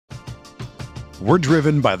We're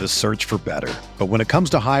driven by the search for better. But when it comes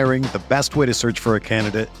to hiring, the best way to search for a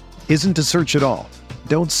candidate isn't to search at all.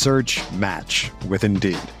 Don't search, match with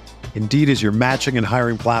Indeed. Indeed is your matching and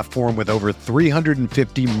hiring platform with over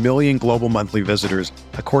 350 million global monthly visitors,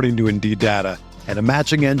 according to Indeed data, and a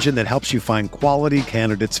matching engine that helps you find quality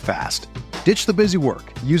candidates fast. Ditch the busy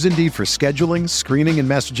work. Use Indeed for scheduling, screening, and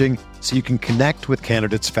messaging so you can connect with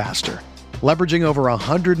candidates faster. Leveraging over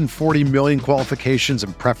 140 million qualifications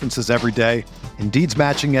and preferences every day, Indeed's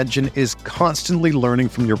matching engine is constantly learning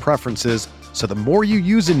from your preferences, so the more you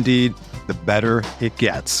use Indeed, the better it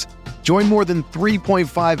gets. Join more than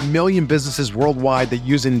 3.5 million businesses worldwide that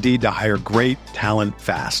use Indeed to hire great talent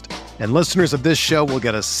fast. And listeners of this show will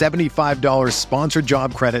get a $75 sponsored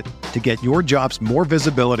job credit to get your jobs more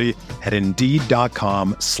visibility at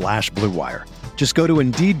Indeed.com/Blue Wire. Just go to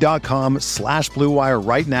Indeed.com/Blue Wire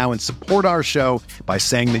right now and support our show by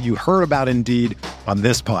saying that you heard about Indeed on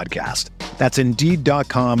this podcast. That's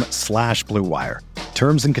Indeed.com/Blue Wire.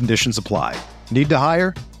 Terms and conditions apply. Need to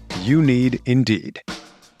hire? You need Indeed.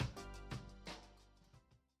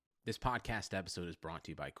 This podcast episode is brought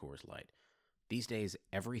to you by Coors Light. These days,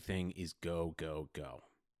 everything is go, go, go.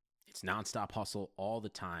 It's nonstop hustle all the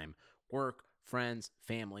time. Work, friends,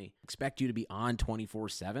 family, expect you to be on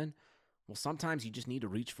 24/7. Well, sometimes you just need to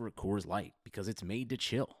reach for a Coors Light because it's made to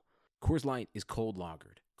chill. Coors Light is cold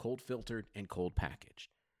lagered, cold filtered, and cold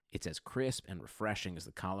packaged. It's as crisp and refreshing as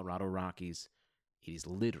the Colorado Rockies. It is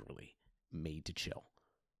literally made to chill.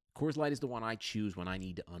 Coors Light is the one I choose when I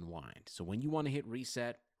need to unwind. So when you want to hit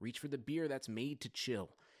reset, reach for the beer that's made to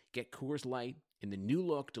chill. Get Coors Light in the new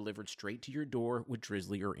look delivered straight to your door with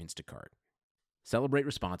Drizzly or Instacart. Celebrate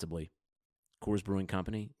responsibly. Coors Brewing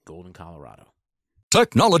Company, Golden, Colorado.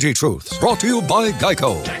 Technology Truths, brought to you by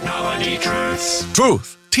Geico. Technology Truths.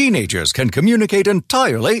 Truth. Teenagers can communicate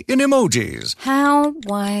entirely in emojis. How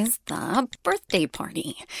was the birthday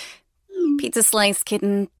party? Pizza slice,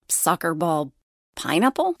 kitten, soccer ball,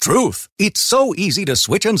 pineapple? Truth. It's so easy to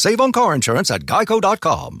switch and save on car insurance at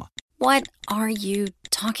Geico.com. What are you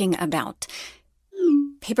talking about?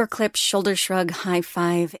 Paperclip, shoulder shrug, high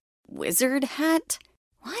five, wizard hat?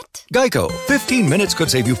 What? Geico. 15 minutes could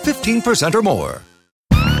save you 15% or more.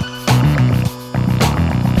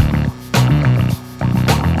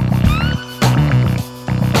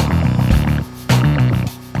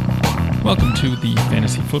 Welcome to the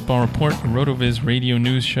Fantasy Football Report, a RotoViz radio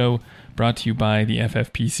news show brought to you by the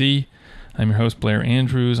FFPC. I'm your host, Blair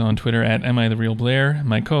Andrews, on Twitter at AmITheRealBlair.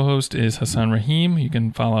 My co-host is Hassan Rahim. You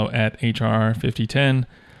can follow at HRR5010.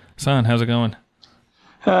 Hassan, how's it going?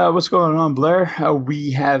 What's going on, Blair?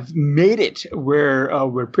 We have made it.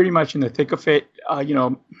 We're pretty much in the thick of it.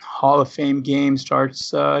 Hall of Fame game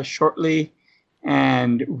starts shortly,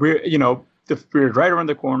 and we're right around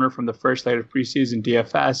the corner from the first slate of preseason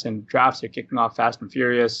DFS, and drafts are kicking off fast and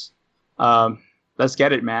furious. Let's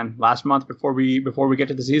get it, man. Last month before we get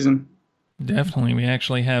to the season. Definitely. We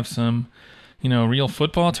actually have some, real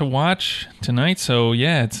football to watch tonight. So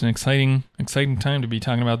yeah, it's an exciting time to be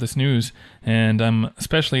talking about this news. And I'm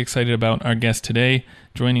especially excited about our guest today.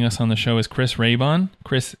 Joining us on the show is Chris Raybon.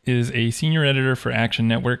 Chris is a senior editor for Action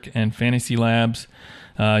Network and Fantasy Labs.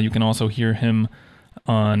 You can also hear him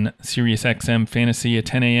on SiriusXM Fantasy at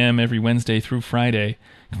 10 a.m. every Wednesday through Friday.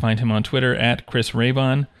 You can find him on Twitter at Chris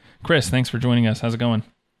Raybon. Chris, thanks for joining us. How's it going?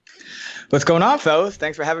 What's going on, fellas?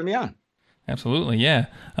 Thanks for having me on. Absolutely, yeah.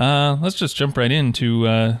 Let's just jump right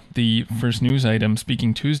into the first news item.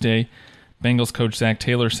 Speaking Tuesday, Bengals coach Zach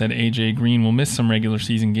Taylor said A.J. Green will miss some regular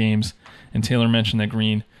season games, and Taylor mentioned that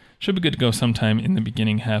Green should be good to go sometime in the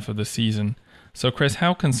beginning half of the season. So, Chris,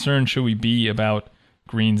 how concerned should we be about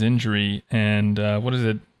Green's injury, and what does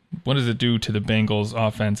it do to the Bengals'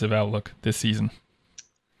 offensive outlook this season?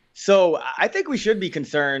 So I think we should be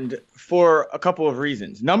concerned for a couple of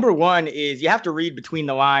reasons. Number one is you have to read between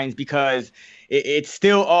the lines because it's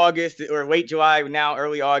still August or late July, now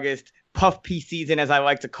early August, puff P season, as I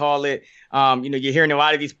like to call it. You're hearing a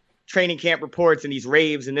lot of these training camp reports and these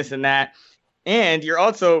raves and this and that. And you're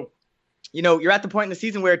also, you're at the point in the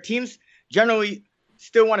season where teams generally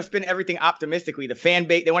still want to spin everything optimistically. The fan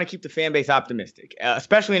base, they want to keep the fan base optimistic,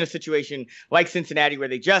 especially in a situation like Cincinnati where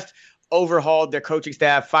they just overhauled their coaching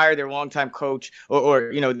staff, fired their longtime coach,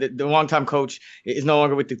 or the longtime coach is no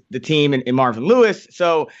longer with the team in Marvin Lewis.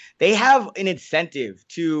 So they have an incentive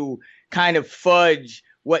to kind of fudge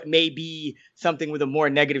what may be something with a more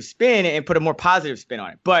negative spin and put a more positive spin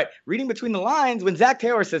on it. But reading between the lines, when Zach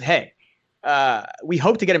Taylor says, hey, we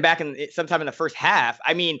hope to get him back in sometime in the first half.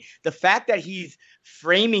 I mean, the fact that he's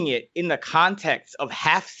framing it in the context of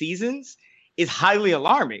half seasons is highly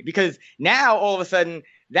alarming because now all of a sudden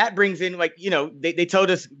that brings in, like, they told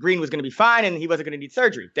us Green was going to be fine and he wasn't going to need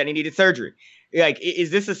surgery. Then he needed surgery. Like,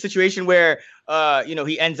 is this a situation where,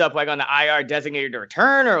 he ends up like on the IR designated to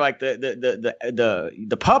return, or like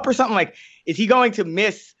the pup or something? Like, is he going to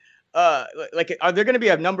miss? Are there going to be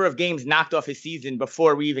a number of games knocked off his season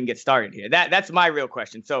before we even get started here? That's my real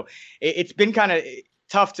question. So it's been kind of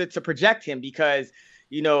tough to project him because,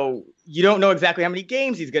 you don't know exactly how many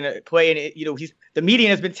games he's going to play. And, the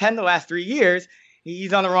median has been 10 the last 3 years.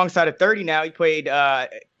 He's on the wrong side of 30 now. He played, I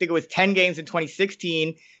think it was 10 games in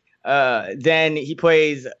 2016. Then he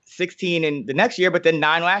plays 16 in the next year, but then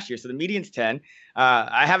 9 last year. So the median's 10.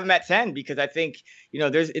 I have him at 10 because I think,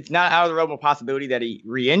 it's not out of the realm of possibility that he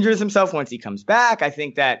re-injures himself once he comes back. I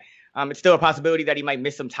think that it's still a possibility that he might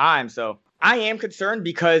miss some time. So I am concerned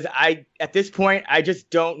because at this point, I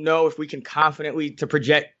just don't know if we can confidently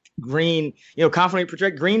project Green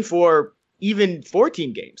for even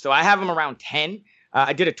 14 games. So I have him around 10.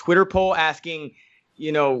 I did a Twitter poll asking,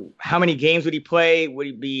 how many games would he play? Would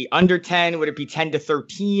he be under 10? Would it be 10 to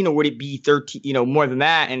 13? Or would it be 13, more than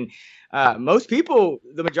that? And most people,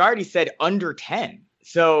 the majority said under 10.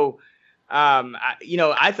 So,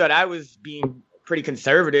 I thought I was being pretty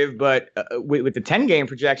conservative, but with the 10 game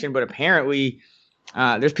projection, but apparently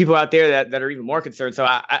there's people out there that are even more concerned. So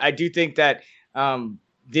I do think that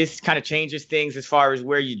this kind of changes things as far as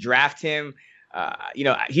where you draft him.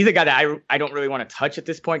 He's a guy that I don't really want to touch at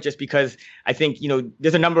this point, just because I think,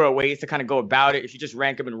 there's a number of ways to kind of go about it. If you just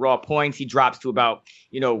rank him in raw points, he drops to about,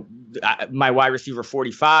 my wide receiver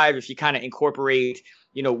 45. If you kind of incorporate,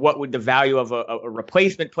 what would the value of a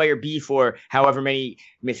replacement player be for however many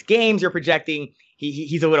missed games you're projecting,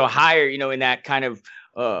 he's a little higher, in that kind of,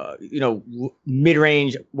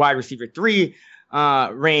 mid-range wide receiver 3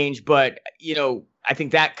 range. But, I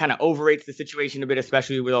think that kind of overrates the situation a bit,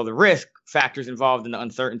 especially with all the risk factors involved in the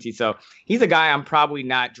uncertainty. So he's a guy I'm probably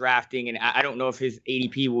not drafting, and I don't know if his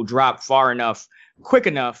ADP will drop quick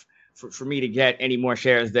enough for me to get any more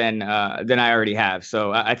shares than I already have.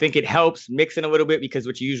 So I think it helps mix in a little bit, because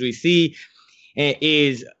what you usually see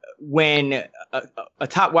is when a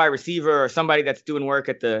top wide receiver or somebody that's doing work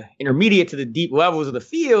at the intermediate to the deep levels of the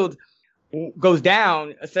field goes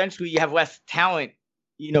down, essentially you have less talent,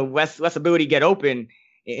 less ability to get open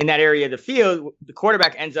in that area of the field. The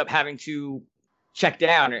quarterback ends up having to check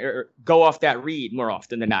down or go off that read more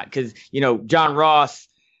often than not, because, John Ross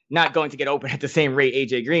not going to get open at the same rate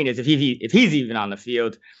AJ Green is if he's even on the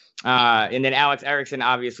field. And then Alex Erickson,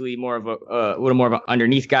 obviously more of a little more of an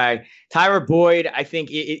underneath guy. Tyler Boyd, I think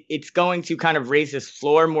it's going to kind of raise his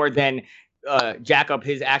floor more than jack up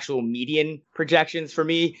his actual median projections for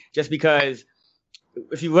me, just because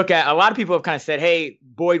if you look at, a lot of people have kind of said, hey,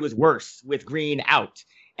 Boyd was worse with Green out.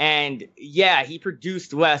 And yeah, he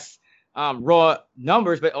produced less raw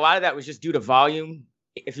numbers, but a lot of that was just due to volume.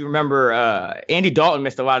 If you remember, Andy Dalton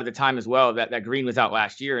missed a lot of the time as well that Green was out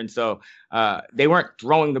last year. And so they weren't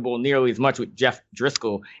throwing the ball nearly as much with Jeff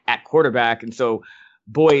Driscoll at quarterback. And so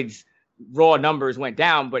Boyd's raw numbers went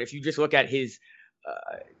down. But if you just look at his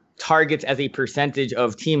targets as a percentage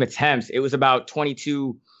of team attempts, it was about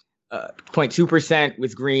 22.2%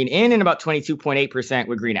 with Green in and about 22.8%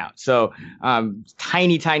 with Green out. So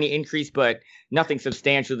tiny increase, but nothing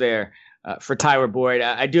substantial there. For Tyler Boyd,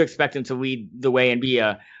 I do expect him to lead the way and be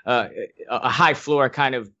a high floor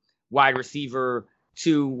kind of wide receiver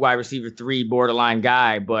 2, wide receiver 3 borderline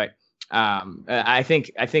guy. But I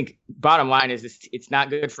think bottom line is it's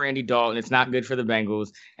not good for Andy Dalton. It's not good for the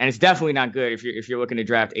Bengals, and it's definitely not good if you're looking to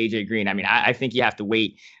draft AJ Green. I mean, I think you have to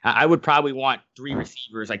wait. I would probably want 3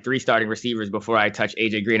 receivers, like 3 starting receivers, before I touch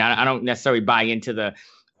AJ Green. I don't necessarily buy into the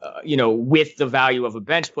with the value of a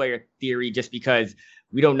bench player theory, just because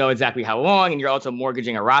we don't know exactly how long, and you're also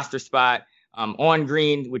mortgaging a roster spot on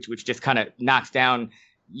Green, which just kind of knocks down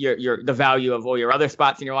the value of all your other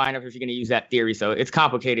spots in your lineup if you're going to use that theory. So it's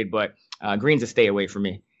complicated, but Green's a stay away for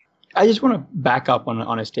me. I just want to back up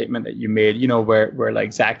on a statement that you made, where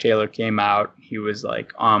like Zach Taylor came out, he was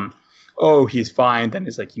like, oh, he's fine. Then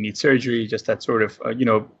it's like, he needs surgery, just that sort of,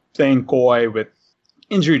 playing coy with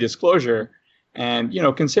injury disclosure. And,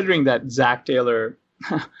 considering that Zach Taylor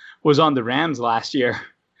was on the Rams last year,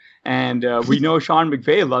 and we know Sean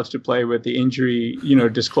McVay loves to play with the injury,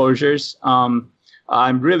 disclosures.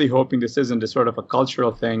 I'm really hoping this isn't a sort of a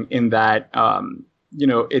cultural thing, in that,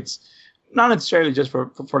 it's not necessarily just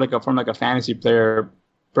from a fantasy player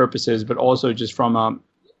purposes, but also just from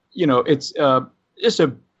it's just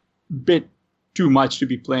a bit too much to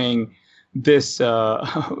be playing this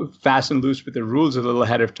fast and loose with the rules a little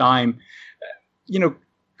ahead of time.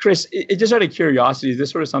 Chris, it just out of curiosity, is this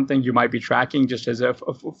sort of something you might be tracking just as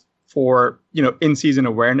for in-season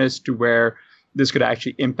awareness, to where this could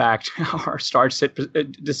actually impact our start sit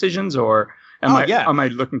decisions, or am I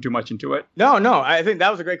looking too much into it? No, I think that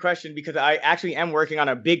was a great question, because I actually am working on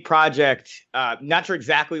a big project. Not sure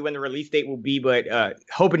exactly when the release date will be, but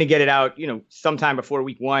hoping to get it out, sometime before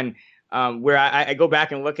week 1, where I go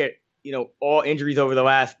back and look at, all injuries over the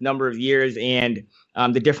last number of years, and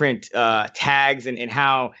the different tags and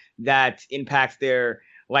how that impacts their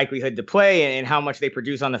likelihood to play, and how much they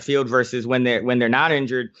produce on the field versus when they're not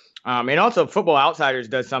injured. And also Football Outsiders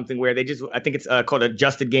does something where I think it's called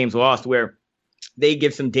adjusted games lost, where they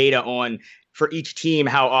give some data on for each team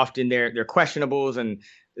how often their questionables and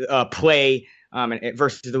play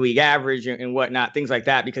versus the league average and whatnot, things like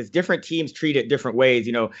that, because different teams treat it different ways.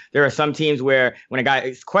 There are some teams where when a guy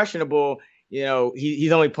is questionable,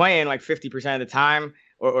 he's only playing like 50% of the time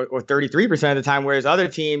or 33% of the time, whereas other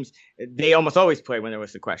teams, they almost always play when they're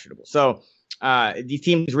listed questionable. So these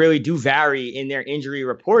teams really do vary in their injury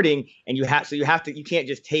reporting, and you can't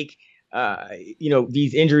just take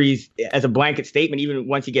these injuries as a blanket statement. Even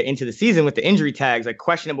once you get into the season with the injury tags, like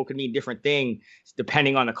questionable could mean different things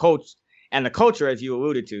depending on the coach and the culture, as you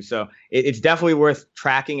alluded to. So it's definitely worth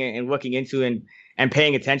tracking and looking into and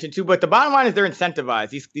paying attention to. But the bottom line is they're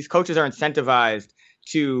incentivized. These coaches are incentivized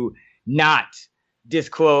to not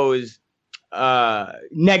disclose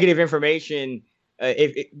negative information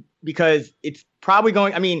because it's probably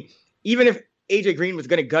going. I mean, even if AJ Green was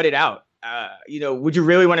going to gut it out, would you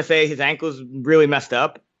really want to say his ankle's really messed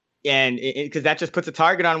up? And because that just puts a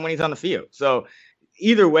target on him when he's on the field. So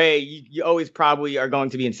either way, you always probably are going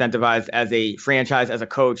to be incentivized as a franchise, as a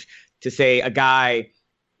coach, to say a guy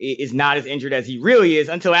is not as injured as he really is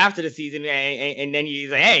until after the season. And then he's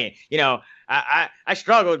like, hey, I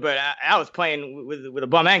struggled, but I was playing with a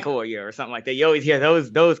bum ankle all year or something like that. You always hear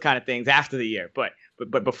those kind of things after the year.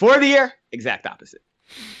 But before the year, exact opposite.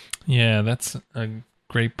 Yeah, that's a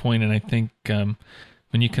great point. And I think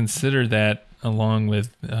when you consider that, along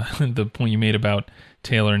with the point you made about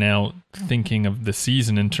Taylor now thinking of the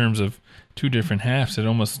season in terms of two different halves, it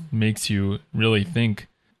almost makes you really think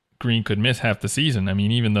Green could miss half the season. I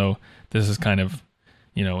mean, even though this is kind of,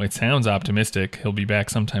 it sounds optimistic, he'll be back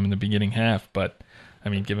sometime in the beginning half, but I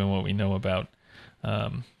mean, given what we know about,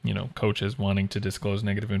 coaches wanting to disclose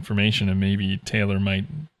negative information, and maybe Taylor might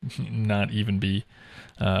not even be,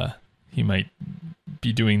 he might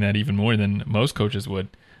be doing that even more than most coaches would.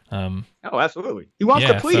 Oh, absolutely. He wants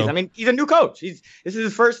to please. I mean, he's a new coach. This is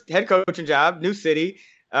his first head coaching job, new city.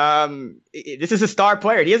 This is a star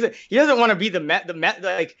player. He doesn't want to be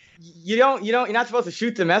like you're not supposed to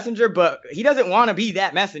shoot the messenger, but he doesn't want to be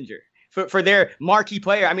that messenger for their marquee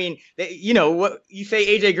player. I mean, what you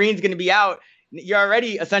say AJ Green's going to be out, you're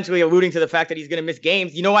already essentially alluding to the fact that he's going to miss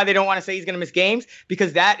games. You know why they don't want to say he's going to miss games?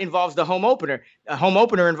 Because that involves the home opener. A home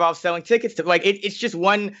opener involves selling tickets to it's just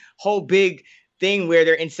one whole big thing where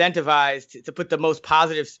they're incentivized to put the most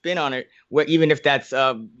positive spin on it, where even if that's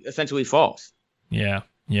essentially false. Yeah,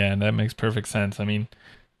 that makes perfect sense. I mean,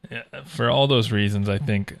 for all those reasons, I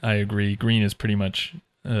think I agree. Green is pretty much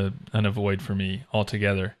an avoid for me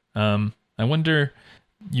altogether. I wonder,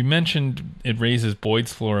 you mentioned it raises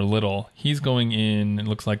Boyd's floor a little. He's going in, it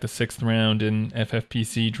looks like the 6th round in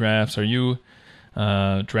FFPC drafts. Are you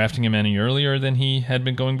drafting him any earlier than he had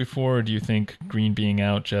been going before, or do you think Green being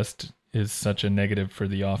out just is such a negative for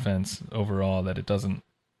the offense overall that it doesn't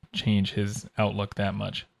change his outlook that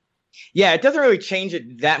much? Yeah, it doesn't really change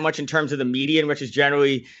it that much in terms of the median, which is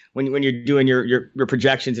generally when you're doing your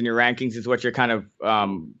projections and your rankings is what you're kind of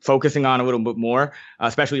focusing on a little bit more,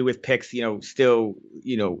 especially with picks, still,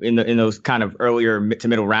 in those kind of earlier mid to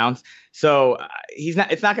middle rounds. So it's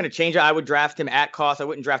not going to change it. I would draft him at cost. I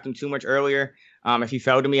wouldn't draft him too much earlier. If he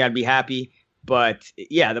fell to me, I'd be happy. But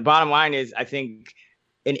yeah, the bottom line is I think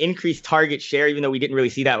an increased target share, even though we didn't really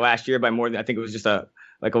see that last year by more than, I think it was just a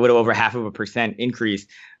little over 0.5% increase.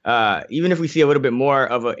 Even if we see a little bit more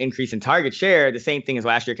of an increase in target share, the same thing as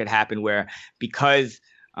last year could happen where because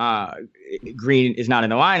Green is not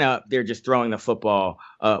in the lineup, they're just throwing the football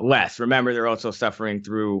less. Remember, they're also suffering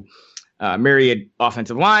through myriad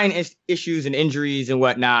offensive line issues and injuries and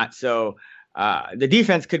whatnot. So the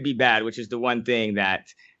defense could be bad, which is the one thing that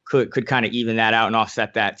could kind of even that out and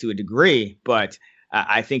offset that to a degree. But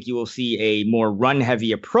I think you will see a more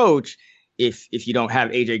run-heavy approach if you don't have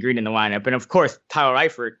AJ Green in the lineup. And of course, Tyler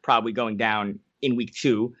Eifert probably going down in week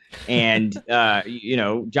 2. And,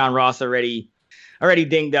 John Ross already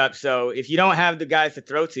dinged up. So if you don't have the guys to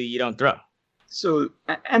throw to, you don't throw. So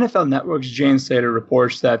NFL Network's Jane Slater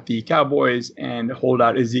reports that the Cowboys and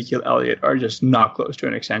holdout Ezekiel Elliott are just not close to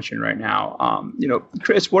an extension right now.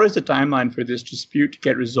 Chris, what is the timeline for this dispute to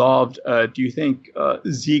get resolved? Do you think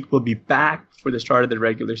Zeke will be back for the start of the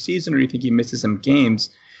regular season, or do you think he misses some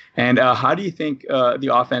games? And how do you think the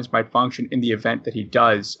offense might function in the event that he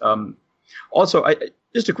does? Also,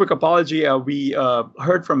 just a quick apology. We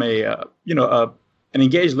heard from an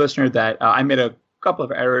engaged listener that I made a couple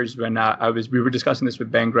of errors when we were discussing this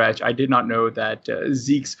with Ben Gretsch. I did not know that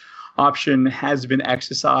Zeke's option has been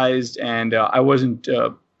exercised, and I wasn't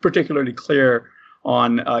particularly clear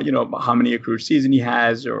on how many accrued season he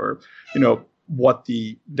has, or what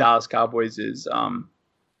the Dallas Cowboys'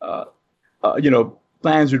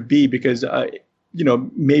 plans would be, because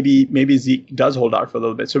maybe Zeke does hold out for a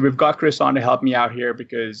little bit. So we've got Chris on to help me out here,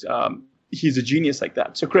 because he's a genius like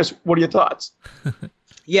that. So Chris, what are your thoughts?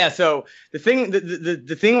 Yeah, so the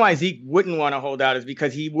thing why Zeke wouldn't want to hold out is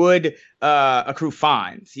because he would accrue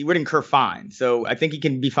fines. He would incur fines. So I think he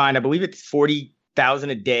can be fined, I believe it's $40,000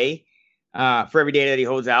 a day for every day that he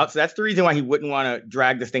holds out. So that's the reason why he wouldn't want to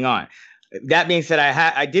drag this thing on. That being said,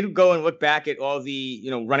 I did go and look back at all the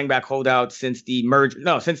running back holdouts since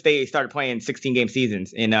since they started playing 16-game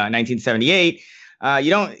seasons in 1978. You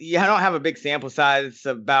don't have a big sample size. It's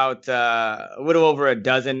about a little over a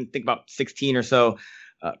dozen. Think about 16 or so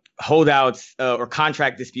holdouts or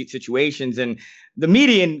contract dispute situations, and the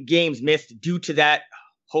median games missed due to that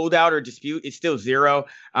holdout or dispute is still 0.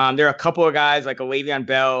 There are a couple of guys like a Le'Veon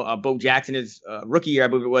Bell, Bo Jackson, his rookie year, I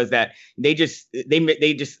believe it was, that they just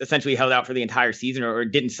essentially held out for the entire season or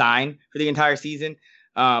didn't sign for the entire season,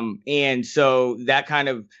 and so that kind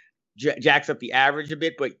of jacks up the average a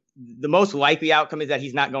bit. But the most likely outcome is that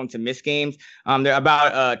he's not going to miss games. There are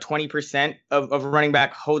about 20% of running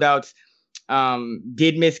back holdouts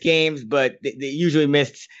did miss games, but they usually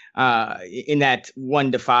missed in that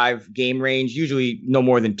 1 to 5 game range, usually no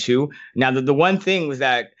more than 2. Now, the one thing was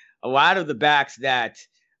that a lot of the backs that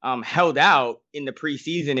held out in the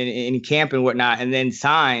preseason and in camp and whatnot, and then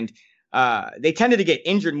signed, they tended to get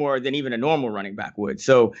injured more than even a normal running back would.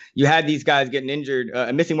 So you had these guys getting injured,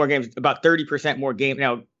 missing more games, about 30% more games.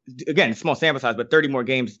 Now, again, small sample size, but 30%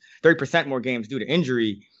 more games due to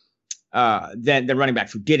injury than the running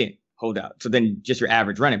backs who didn't hold out. So then just your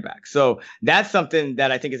average running back. So that's something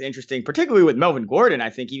that I think is interesting, particularly with Melvin Gordon. I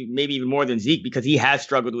think maybe even more than Zeke, because he has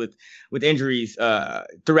struggled with injuries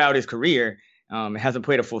throughout his career. Hasn't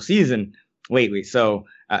played a full season lately. So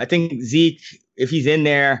I think Zeke, if he's in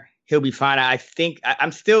there, he'll be fine. I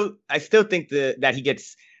still think that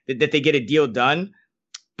they get a deal done.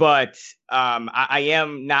 But I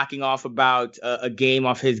am knocking off about a game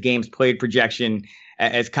off his games played projection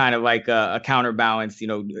as kind of like a counterbalance,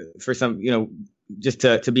 for some, just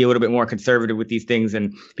to be a little bit more conservative with these things.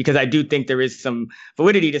 And because I do think there is some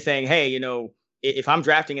validity to saying, hey, if I'm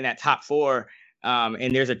drafting in that top 4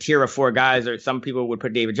 and there's a tier of 4 guys, or some people would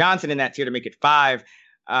put David Johnson in that tier to make it 5,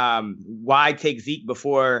 why take Zeke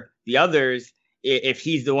before the others if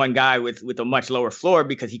he's the one guy with a much lower floor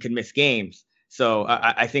because he could miss games? So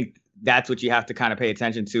I think that's what you have to kind of pay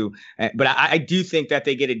attention to. But I do think that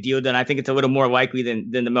they get a deal done. I think it's a little more likely than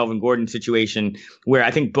the Melvin Gordon situation, where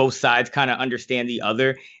I think both sides kind of understand the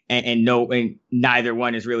other and neither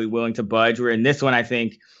one is really willing to budge. Where in this one, I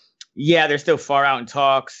think, yeah, they're still far out in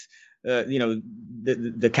talks.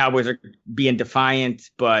 The Cowboys are being defiant,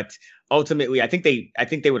 but ultimately, I think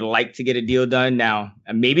they would like to get a deal done. Now,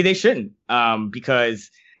 maybe they shouldn't, because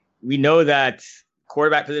we know that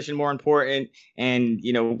quarterback position more important, and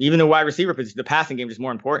even the wide receiver position, the passing game is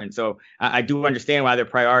more important. So I do understand why they're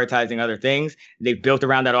prioritizing other things. They've built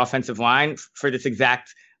around that offensive line for this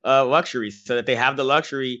exact luxury, so that they have the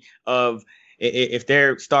luxury of, if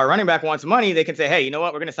their star running back wants money, they can say, hey, you know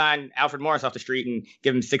what, we're going to sign Alfred Morris off the street and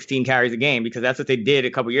give him 16 carries a game, because that's what they did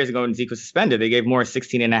a couple years ago when Zeke was suspended. They gave Morris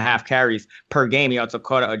 16 and a half carries per game. He also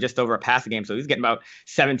caught just over a passing game. So he's getting about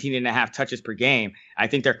 17 and a half touches per game. I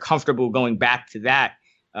think they're comfortable going back to that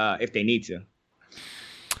if they need to.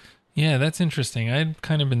 Yeah, that's interesting. I'd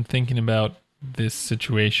kind of been thinking about this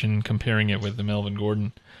situation, comparing it with the Melvin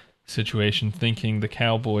Gordon situation, thinking the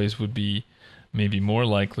Cowboys would be maybe more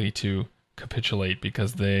likely to capitulate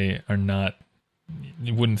because they are not,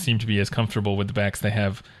 it wouldn't seem to be as comfortable with the backs they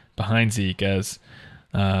have behind Zeke as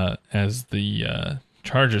the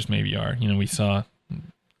Chargers maybe are. We saw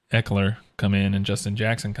Eckler come in and Justin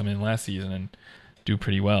Jackson come in last season and do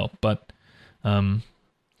pretty well. But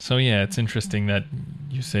so yeah, it's interesting that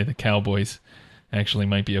you say the Cowboys actually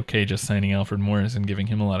might be okay just signing Alfred Morris and giving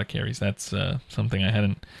him a lot of carries. That's something I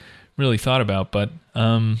hadn't really thought about. But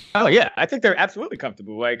oh yeah, I think they're absolutely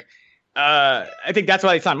comfortable. Like, I think that's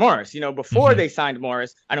why they signed Morris. Before they signed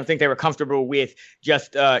Morris, I don't think they were comfortable with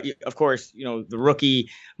just, of course, the rookie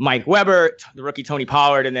Mike Weber, the rookie Tony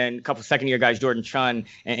Pollard, and then a couple second-year guys, Jordan Chun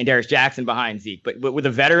and Darius Jackson behind Zeke. But with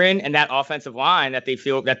a veteran and that offensive line that they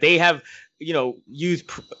feel that they have, used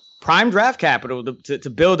prime draft capital to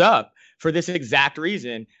build up for this exact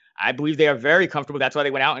reason, I believe they are very comfortable. That's why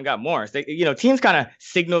they went out and got Morris. Teams kind of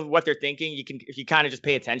signal what they're thinking. If you kind of just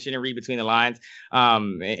pay attention and read between the lines.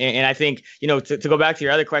 And I think, to go back to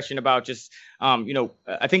your other question about just,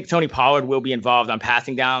 I think Tony Pollard will be involved on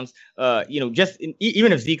passing downs.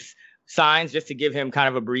 Even if Zeke's signs, just to give him kind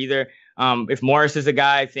of a breather. If Morris is a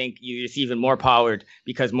guy, I think you see even more Pollard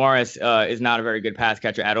because Morris is not a very good pass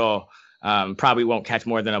catcher at all. Probably won't catch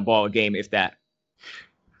more than a ball a game, if that.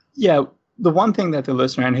 Yeah. The one thing that the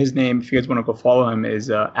listener, and his name, if you guys want to go follow him, is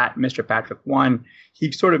at Mr. Patrick 1.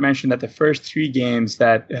 He sort of mentioned that the first 3 games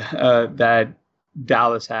that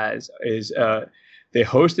Dallas has is they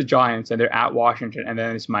host the Giants and they're at Washington and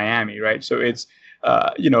then it's Miami, right? So it's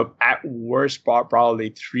at worst probably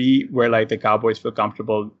 3 where like the Cowboys feel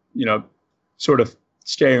comfortable, sort of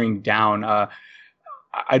staring down.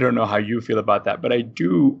 I don't know how you feel about that, but I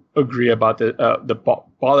do agree about the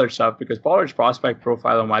Pollard stuff because Pollard's prospect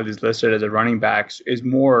profile and why he's listed as a running back is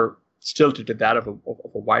more stilted to that of a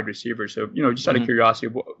wide receiver. So, just out of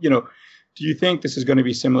curiosity, do you think this is going to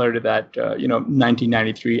be similar to that,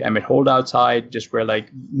 1993 Emmett holdout side, just where like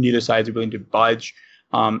neither side is willing to budge?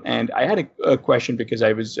 And I had a question because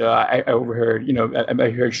I was I overheard, I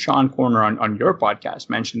heard Sean Corner on your podcast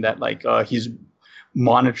mention that like he's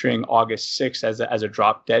monitoring August 6th as a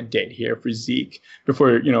drop dead date here for Zeke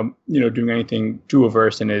before doing anything too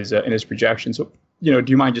averse in his projection. So do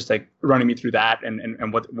you mind just like running me through that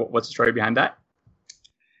and what's the story behind that?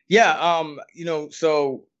 Yeah,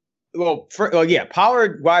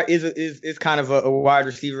 Pollard is kind of a wide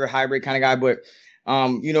receiver hybrid kind of guy, but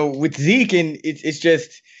with Zeke and it's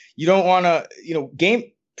just you don't want to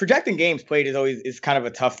projecting games played is kind of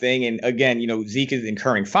a tough thing, and again Zeke is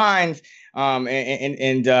incurring fines.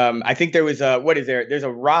 I think there was there's a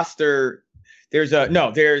roster.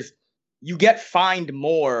 You get fined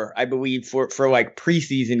more, I believe, for like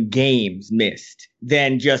preseason games missed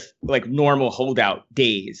than just like normal holdout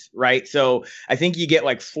days. Right. So I think you get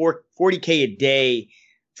like $40K a day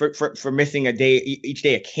for missing a day each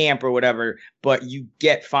day of camp or whatever, but you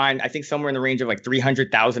get fined, I think somewhere in the range of like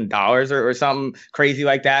 $300,000 or something crazy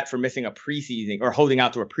like that for missing a preseason or holding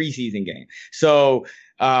out to a preseason game. So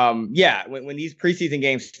when these preseason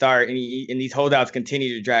games start and these holdouts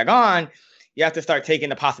continue to drag on, you have to start taking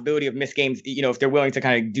the possibility of missed games. If they're willing to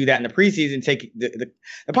kind of do that in the preseason, take the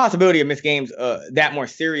possibility of missed games that more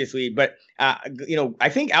seriously. But I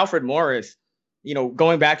think Alfred Morris,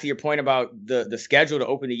 going back to your point about the schedule to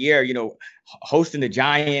open the year, hosting the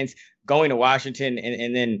Giants, going to Washington,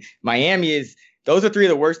 and then Miami those are 3 of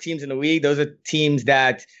the worst teams in the league. Those are teams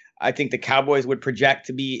that I think the Cowboys would project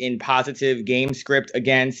to be in positive game script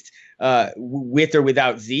against with or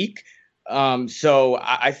without Zeke. So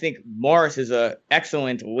I think Morris is an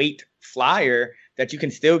excellent late flyer that you can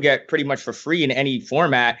still get pretty much for free in any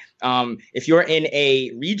format. If you're in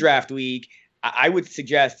a redraft league, I would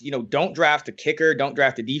suggest, don't draft a kicker, don't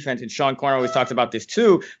draft a defense. And Sean Corner always talks about this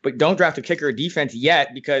too, but don't draft a kicker or defense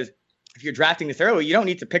yet, because if you're drafting this early, you don't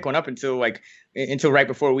need to pick one up until right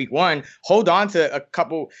before week 1. Hold on to a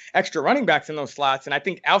couple extra running backs in those slots. And I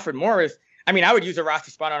think Alfred Morris, I would use a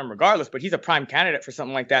roster spot on him regardless, but he's a prime candidate for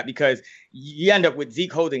something like that because you end up with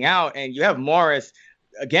Zeke holding out and you have Morris,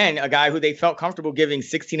 again, a guy who they felt comfortable giving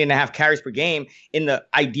 16.5 carries per game in the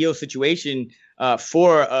ideal situation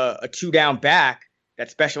for a 2-down back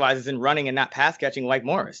that specializes in running and not pass catching like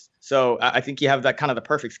Morris. So I think you have that kind of the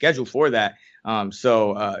perfect schedule for that.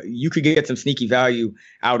 So you could get some sneaky value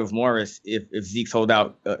out of Morris if Zeke's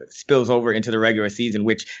holdout spills over into the regular season,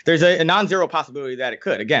 which there's a non-zero possibility that it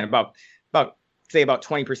could. Again, about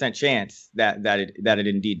 20% chance that it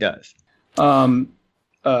indeed does.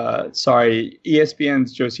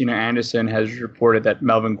 ESPN's Josina Anderson has reported that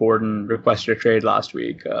Melvin Gordon requested a trade last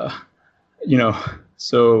week.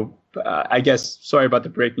 I guess sorry about the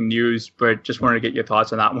breaking news, but just wanted to get your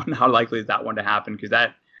thoughts on that one. How likely is that one to happen? Because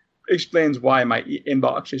that explains why my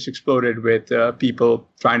inbox just exploded with people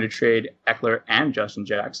trying to trade Eckler and Justin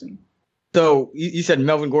Jackson. So you said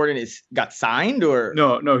Melvin Gordon got signed, or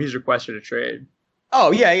no, he's requested a trade.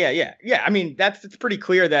 Oh yeah. It's pretty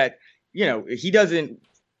clear that he doesn't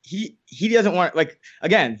want, like,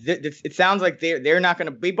 again, it sounds like they're not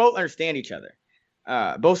going to. They both understand each other.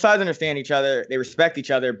 Both sides understand each other. They respect each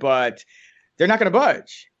other, but they're not going to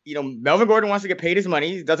budge. Melvin Gordon wants to get paid his money.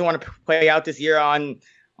 He doesn't want to play out this year on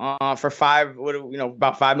for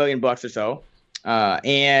about $5 million or so.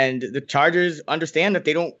 And the Chargers understand that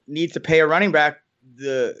they don't need to pay a running back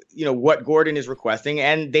what Gordon is requesting,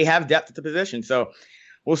 and they have depth at the position. So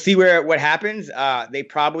we'll see what happens. They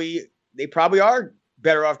probably are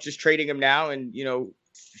better off just trading him now and,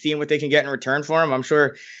 seeing what they can get in return for him. I'm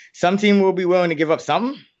sure some team will be willing to give up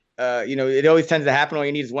something. It always tends to happen. All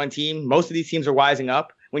you need is one team. Most of these teams are wising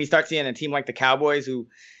up. When you start seeing a team like the Cowboys, who,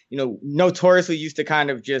 notoriously used to kind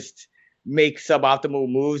of just make suboptimal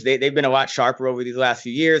moves, they've been a lot sharper over these last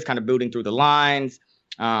few years, kind of building through the lines,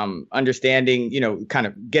 understanding, kind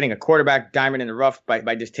of getting a quarterback diamond in the rough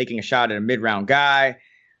by just taking a shot at a mid-round guy.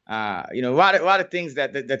 A lot of things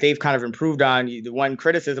that they've kind of improved on. The one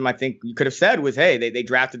criticism I think you could have said was, hey, they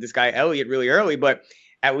drafted this guy Elliott really early, but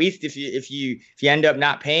at least if you end up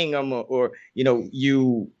not paying him or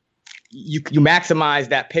you maximize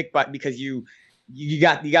that pick, but because you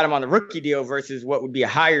got him on the rookie deal versus what would be a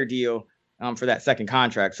higher deal for that second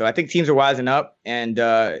contract. So I think teams are wising up, and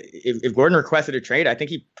if Gordon requested a trade, I think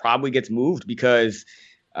he probably gets moved because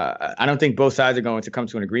I don't think both sides are going to come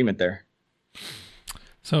to an agreement there.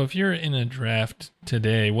 So if you're in a draft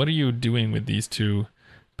today, what are you doing with these two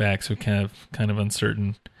backs who kind of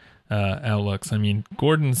uncertain outlooks? I mean,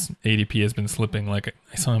 Gordon's ADP has been slipping. Like,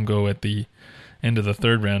 I saw him go at the end of the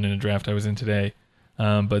third round in a draft I was in today.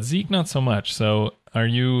 But Zeke, not so much. So are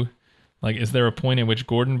you, is there a point at which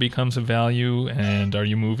Gordon becomes a value, and are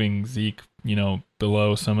you moving Zeke,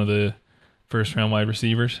 below some of the first round wide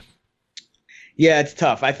receivers? Yeah, it's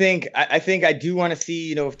tough. I think I do want to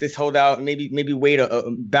see, if this holdout, maybe wait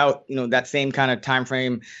about, that same kind of time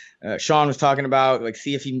frame Sean was talking about,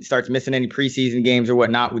 see if he starts missing any preseason games or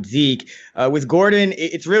whatnot with Zeke. With Gordon,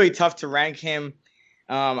 it's really tough to rank him.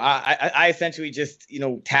 I essentially just,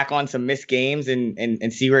 tack on some missed games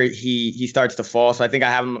and see where he starts to fall. So I think I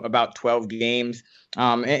have him about 12 games.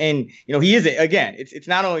 He is, again, it's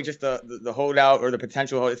not only just the holdout or the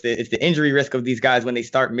potential, it's the injury risk of these guys when they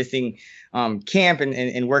start missing camp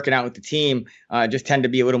and working out with the team, just tend to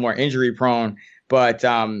be a little more injury prone. But,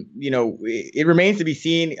 it remains to be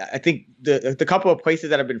seen. I think the couple of places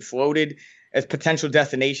that have been floated as potential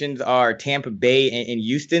destinations are Tampa Bay and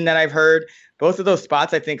Houston that I've heard. Both of those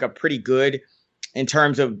spots I think are pretty good in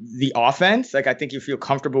terms of the offense. I think you feel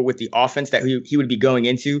comfortable with the offense that he would be going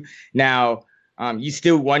into. Now, you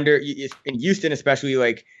still wonder, in Houston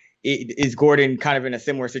especially, is Gordon kind of in a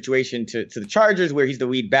similar situation to the Chargers where he's the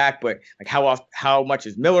lead back, but how much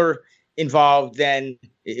is Miller involved then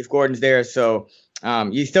if Gordon's there? So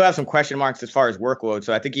you still have some question marks as far as workload.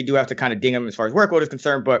 So I think you do have to kind of ding him as far as workload is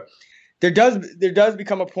concerned, but there does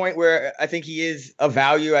become a point where I think he is a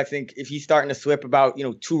value. I think if he's starting to slip about,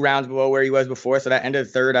 2 rounds below where he was before, so that end of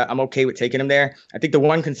the third, I'm okay with taking him there. I think the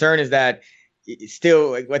one concern is that it's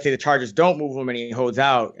still, let's say the Chargers don't move him and he holds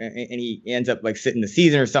out and he ends up sitting the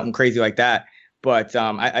season or something crazy like that. But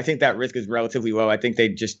I think that risk is relatively low. I think they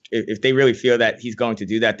just, if they really feel that he's going to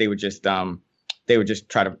do that, they would just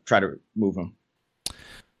try to move him.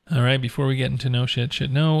 All right. Before we get into No Shit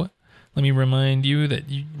Shit No, let me remind you that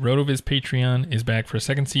RotoViz Patreon is back for a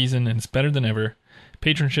second season, and it's better than ever.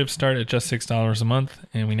 Patronships start at just $6 a month,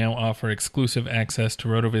 and we now offer exclusive access to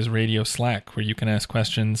RotoViz Radio Slack, where you can ask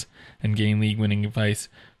questions and gain league-winning advice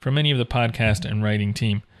from any of the podcast and writing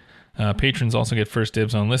team. Patrons also get first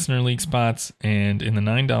dibs on listener league spots, and in the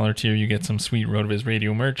 $9 tier, you get some sweet RotoViz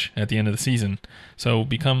Radio merch at the end of the season. So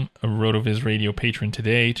become a RotoViz Radio patron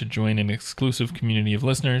today to join an exclusive community of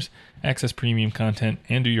listeners, access premium content,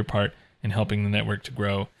 and do your part in helping the network to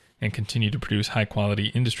grow and continue to produce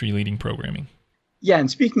high-quality, industry-leading programming. Yeah,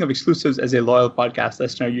 and speaking of exclusives, as a loyal podcast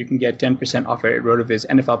listener, you can get 10% off our RotoViz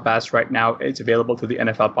NFL Pass right now. It's available through the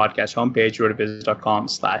NFL Podcast homepage,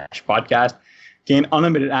 rotoviz.com/podcast. Gain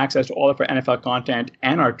unlimited access to all of our NFL content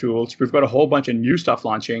and our tools. We've got a whole bunch of new stuff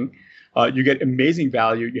launching. You get amazing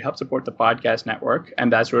value. You help support the podcast network,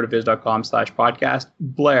 and that's rotoviz.com/podcast.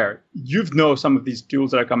 Blair, you know some of these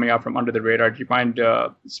tools that are coming out from under the radar. Do you mind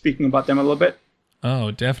speaking about them a little bit?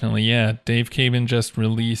 Oh, definitely, yeah. Dave Cabin just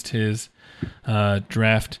released his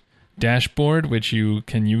draft dashboard, which you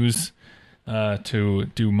can use to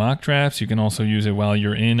do mock drafts. You can also use it while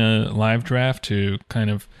you're in a live draft to kind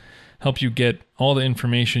of help you get all the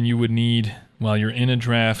information you would need while you're in a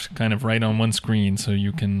draft kind of right on one screen, so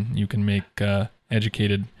you can make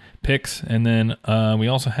educated picks. And then we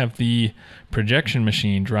also have the projection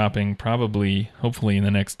machine dropping hopefully in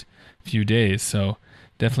the next few days. So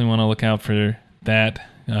definitely want to look out for that.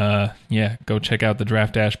 Go check out the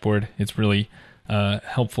draft dashboard. It's really a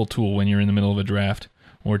helpful tool when you're in the middle of a draft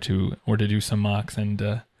or to do some mocks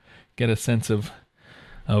and get a sense of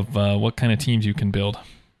what kind of teams you can build.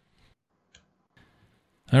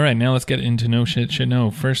 All right, now let's get into No Shit Should Know.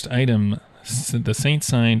 First item, the Saints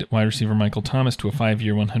signed wide receiver Michael Thomas to a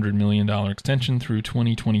 5-year, $100 million extension through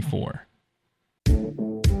 2024.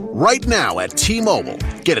 Right now at T-Mobile,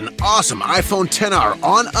 get an awesome iPhone XR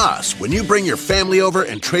on us when you bring your family over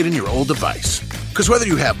and trade in your old device. Because whether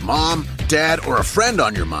you have mom, dad, or a friend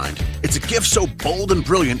on your mind, it's a gift so bold and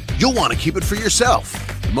brilliant, you'll want to keep it for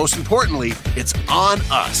yourself. And most importantly, it's on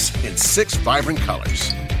us in 6 vibrant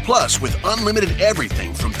colors. Plus, with unlimited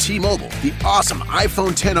everything from T-Mobile, the awesome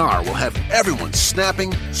iPhone XR will have everyone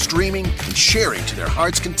snapping, streaming, and sharing to their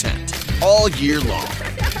heart's content all year long.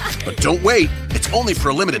 But don't wait. It's only for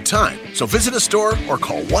a limited time. So visit a store or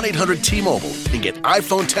call 1-800-T-Mobile and get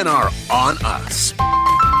iPhone XR on us.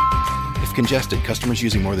 If congested, customers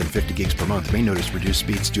using more than 50 gigs per month may notice reduced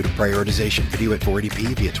speeds due to prioritization. Video at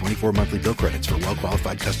 480p via 24 monthly bill credits for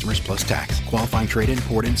well-qualified customers plus tax. Qualifying trade-in,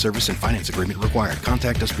 port-in, service, and finance agreement required.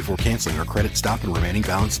 Contact us before canceling or credit stop and remaining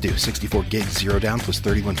balance due. 64 gigs, 0 down plus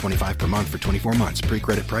 $31.25 per month for 24 months.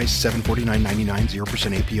 Pre-credit price, $749.99,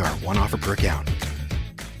 0% APR. One offer per account.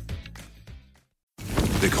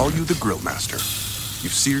 They call you the Grill Master.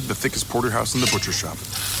 You've seared the thickest porterhouse in the butcher shop.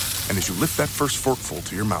 And as you lift that first forkful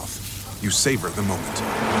to your mouth, you savor the moment.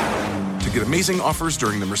 To get amazing offers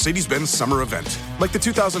during the Mercedes-Benz summer event, like the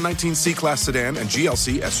 2019 C-Class sedan and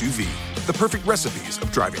GLC SUV, the perfect recipes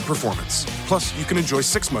of driving performance. Plus, you can enjoy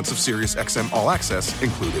 6 months of Sirius XM All Access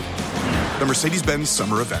included. The Mercedes-Benz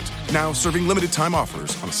summer event, now serving limited time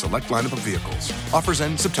offers on a select lineup of vehicles. Offers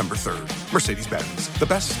end September 3rd. Mercedes-Benz, the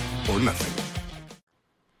best or nothing.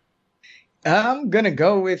 I'm going to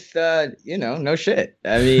go with, no shit.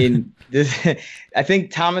 I mean, I think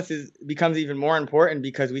Thomas becomes even more important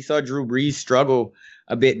because we saw Drew Brees struggle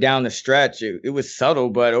a bit down the stretch. It was subtle,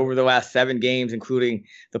 but over the last 7 games, including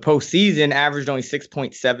the postseason, averaged only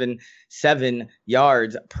 6.77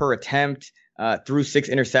 yards per attempt, threw 6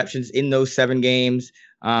 interceptions in those 7 games,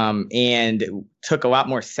 and took a lot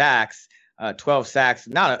more sacks, 12 sacks,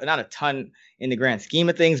 not a ton in the grand scheme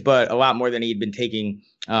of things, but a lot more than he'd been taking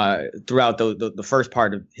throughout the first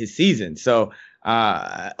part of his season. So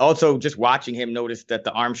also just watching him, notice that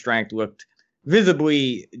the arm strength looked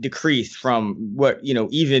visibly decreased from what,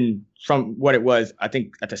 even from what it was, I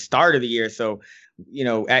think, at the start of the year. So,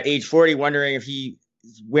 at age 40, wondering if he's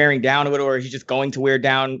wearing down a little, or he's just going to wear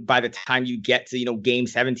down by the time you get to, game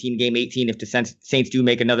 17, game 18, if the Saints do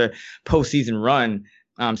make another postseason run.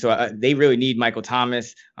 So they really need Michael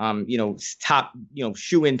Thomas, top,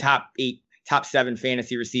 shoe-in top 8, top 7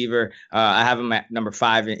 fantasy receiver. I have him at number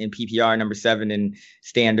 5 in PPR, number 7 in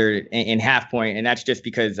standard in half point. And that's just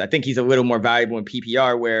because I think he's a little more valuable in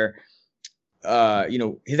PPR where,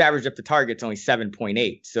 his average up to target's only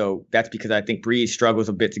 7.8. So that's because I think Brees struggles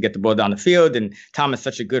a bit to get the ball down the field. And Thomas is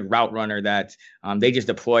such a good route runner that they just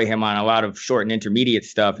deploy him on a lot of short and intermediate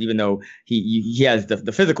stuff, even though he has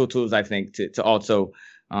the physical tools, I think, to also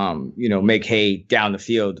make hay down the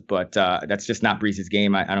field, but that's just not Brees'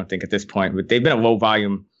 game. I don't think at this point. But they've been a low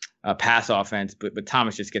volume pass offense, but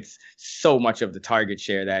Thomas just gets so much of the target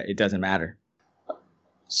share that it doesn't matter.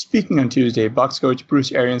 Speaking on Tuesday, Bucs coach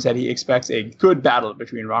Bruce Arians said he expects a good battle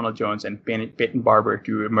between Ronald Jones and Peyton Barber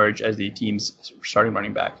to emerge as the team's starting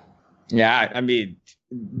running back. Yeah, I mean,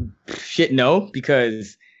 shit, no,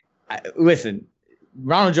 because listen,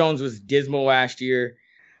 Ronald Jones was dismal last year.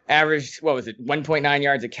 Averaged, 1.9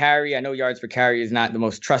 yards a carry. I know yards per carry is not the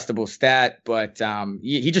most trustable stat, but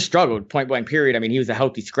he just struggled point blank period. I mean, he was a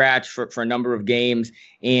healthy scratch for a number of games.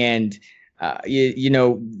 And,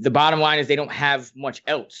 the bottom line is they don't have much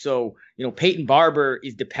else. So, Peyton Barber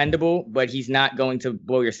is dependable, but he's not going to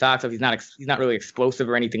blow your socks off. He's not really explosive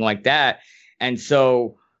or anything like that. And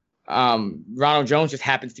so Ronald Jones just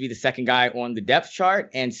happens to be the second guy on the depth chart.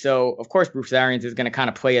 And so, of course, Bruce Arians is going to kind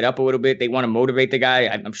of play it up a little bit. They want to motivate the guy.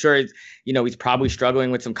 I'm sure, he's probably struggling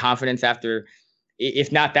with some confidence after,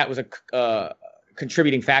 if not, that was a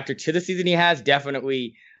contributing factor to the season he has,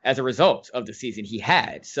 definitely as a result of the season he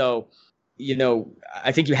had. So,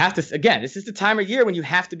 I think you have to, again, this is the time of year when you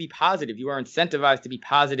have to be positive. You are incentivized to be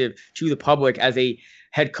positive to the public as a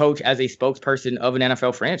head coach, as a spokesperson of an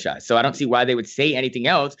NFL franchise. So I don't see why they would say anything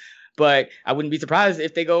else. But I wouldn't be surprised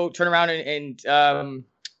if they go turn around and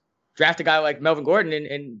draft a guy like Melvin Gordon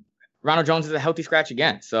and Ronald Jones is a healthy scratch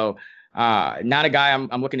again. So not a guy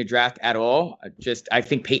I'm looking to draft at all. I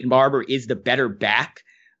think Peyton Barber is the better back.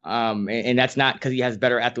 And that's not because he has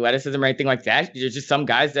better athleticism or anything like that. There's just some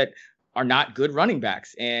guys that are not good running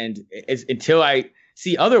backs. And until I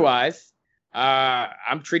see otherwise,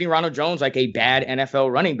 I'm treating Ronald Jones like a bad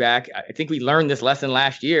NFL running back. I think we learned this lesson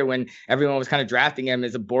last year when everyone was kind of drafting him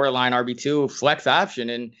as a borderline RB2 flex option.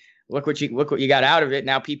 And look what you got out of it.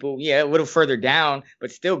 Now people, a little further down,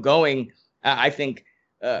 but still going, I think,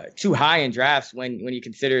 too high in drafts when you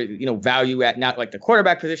consider, value at not like the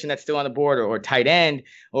quarterback position that's still on the board or tight end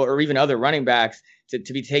or even other running backs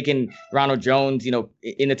to be taking Ronald Jones,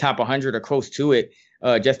 in the top 100 or close to it,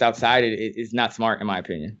 just outside it is not smart in my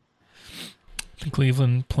opinion. The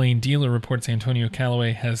Cleveland Plain Dealer reports Antonio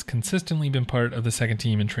Callaway has consistently been part of the second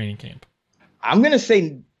team in training camp. I'm going to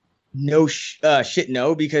say no,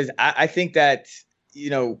 because I think that,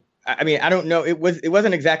 I don't know. It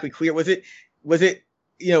wasn't exactly clear. Was it,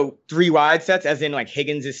 3 wide sets as in like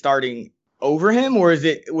Higgins is starting over him, or was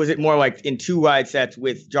it more like in 2 wide sets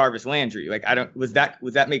with Jarvis Landry? Like, was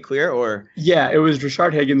that made clear or? Yeah, it was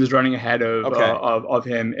Rashard Higgins running ahead of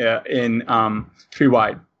him in 3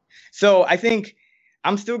 wide. So I think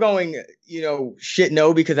I'm still going,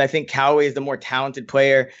 no, because I think Callaway is the more talented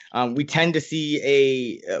player. We tend to see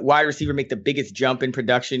a wide receiver make the biggest jump in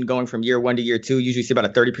production going from year 1 to year 2. Usually see about a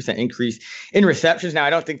 30% increase in receptions. Now, I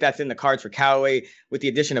don't think that's in the cards for Callaway with the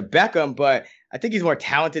addition of Beckham, but I think he's more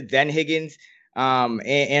talented than Higgins.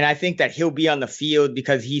 And I think that he'll be on the field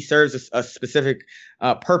because he serves a specific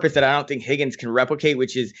purpose that I don't think Higgins can replicate,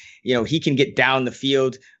 which is, he can get down the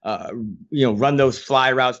field, run those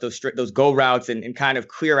fly routes, those go routes and kind of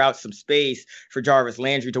clear out some space for Jarvis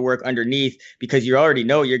Landry to work underneath, because you already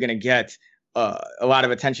know you're going to get a lot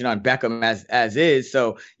of attention on Beckham as is.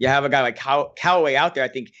 So you have a guy like Callaway out there. I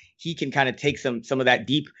think he can kind of take some of that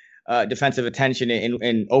deep defensive attention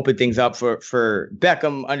and open things up for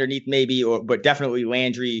Beckham underneath maybe, but definitely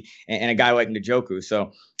Landry and a guy like Njoku.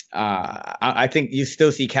 So I think you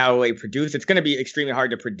still see Callaway produce. It's going to be extremely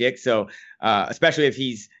hard to predict. So especially if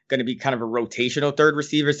he's going to be kind of a rotational third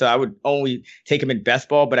receiver. So I would only take him in best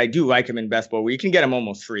ball, but I do like him in best ball where you can get him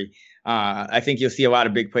almost free. I think you'll see a lot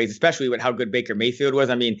of big plays, especially with how good Baker Mayfield was.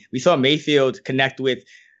 I mean, we saw Mayfield connect with,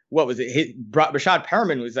 what was it? Rashad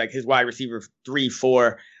Perriman was like his wide receiver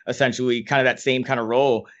 3-4, essentially kind of that same kind of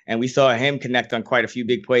role. And we saw him connect on quite a few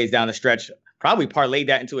big plays down the stretch, probably parlayed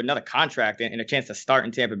that into another contract and a chance to start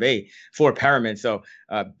in Tampa Bay for Perriman. So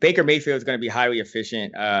Baker Mayfield is going to be highly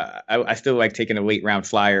efficient. I still like taking a late round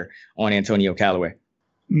flyer on Antonio Callaway.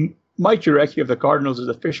 Mike Jurecki of the Cardinals'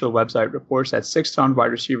 official website reports that 6th-round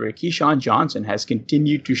wide receiver Keyshawn Johnson has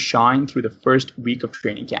continued to shine through the first week of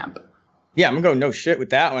training camp. Yeah, I'm going to go no shit with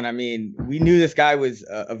that one. I mean, we knew this guy was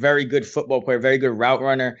a very good football player, very good route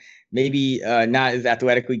runner, maybe not as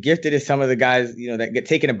athletically gifted as some of the guys, that get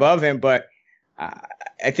taken above him. But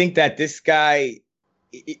I think that this guy,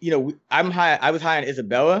 I was high on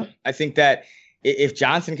Isabella. I think that if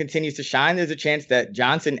Johnson continues to shine, there's a chance that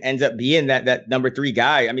Johnson ends up being that number 3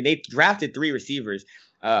 guy. I mean, they drafted 3 receivers.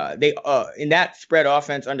 They in that spread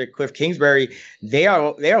offense under Cliff Kingsbury, they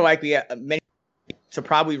are likely many to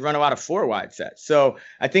probably run a lot of 4 wide sets. So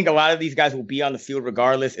I think a lot of these guys will be on the field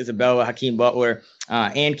regardless, Isabella, Hakeem Butler,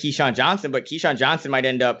 and Keyshawn Johnson. But Keyshawn Johnson might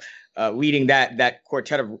end up leading that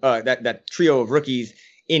quartet of that trio of rookies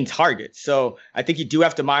in targets. So I think you do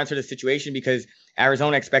have to monitor the situation because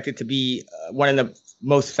Arizona expected to be one of the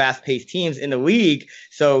most fast-paced teams in the league.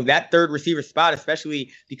 So that third receiver spot,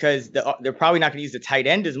 especially because they're probably not going to use the tight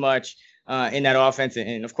end as much in that offense.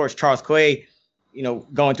 And of course, Charles Clay,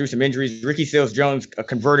 going through some injuries. Ricky Seals-Jones, a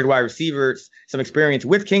converted wide receiver, some experience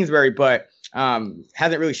with Kingsbury, but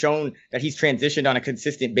hasn't really shown that he's transitioned on a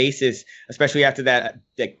consistent basis, especially after that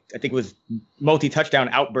I think it was multi-touchdown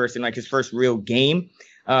outburst in like his first real game.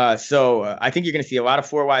 So I think you're going to see a lot of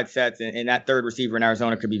 4 wide sets, and that third receiver in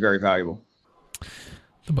Arizona could be very valuable.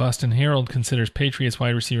 The Boston Herald considers Patriots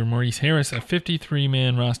wide receiver Maurice Harris a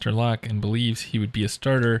 53-man roster lock and believes he would be a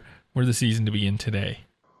starter were the season to begin today.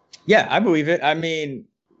 Yeah, I believe it. I mean,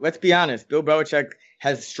 let's be honest. Bill Belichick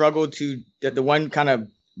has struggled the one kind of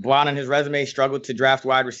blot on his resume, struggled to draft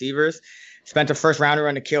wide receivers. Spent a first rounder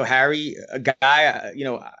on N'Keal Harry, a guy,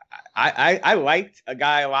 I liked a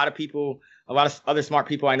guy a lot of other smart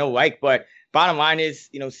people I know like, but bottom line is,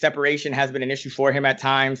 separation has been an issue for him at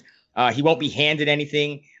times. He won't be handed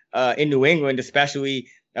anything in New England, especially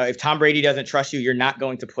if Tom Brady doesn't trust you, you're not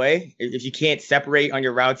going to play. If you can't separate on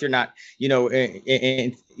your routes, you're not, you're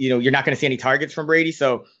not going to see any targets from Brady.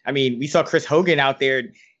 So, I mean, we saw Chris Hogan out there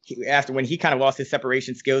after when he kind of lost his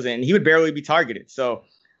separation skills and he would barely be targeted. So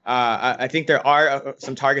I think there are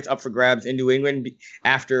some targets up for grabs in New England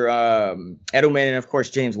after Edelman and, of course,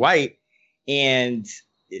 James White. And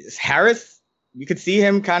Harris, you could see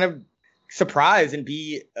him kind of surprise and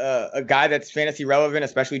be a guy that's fantasy relevant,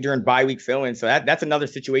 especially during bye week fill-in. So that's another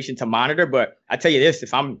situation to monitor. But I tell you this,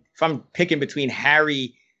 if I'm picking between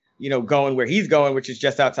Harry, going where he's going, which is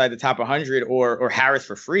just outside the top 100, or Harris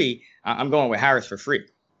for free, I'm going with Harris for free.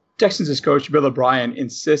 Texans' coach, Bill O'Brien,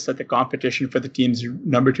 insists that the competition for the team's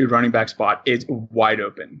number 2 running back spot is wide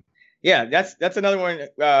open. Yeah, that's another one.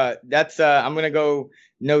 I'm gonna go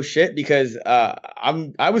no shit because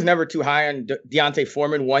I was never too high on Deontay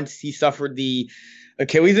Foreman once he suffered the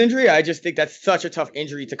Achilles injury. I just think that's such a tough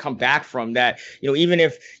injury to come back from. That even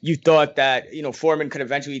if you thought that Foreman could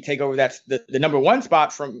eventually take over the number 1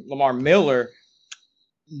 spot from Lamar Miller,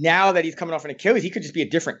 now that he's coming off an Achilles, he could just be a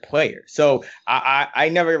different player. So I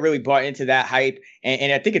never really bought into that hype,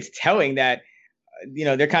 and I think it's telling that.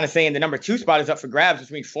 They're kind of saying the number 2 spot is up for grabs,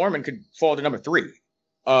 which means Foreman could fall to number 3.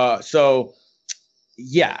 So,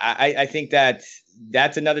 yeah, I think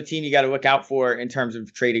that's another team you got to look out for in terms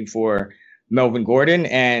of trading for Melvin Gordon.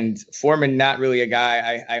 And Foreman, not really a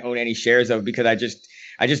guy I own any shares of because I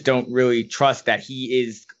just don't really trust that he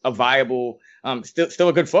is a viable, still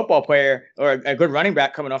a good football player or a good running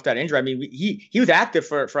back coming off that injury. I mean, he was active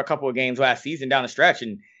for a couple of games last season down the stretch,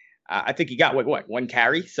 and I think he got what 1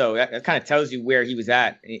 carry. So that kind of tells you where he was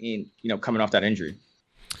at in coming off that injury.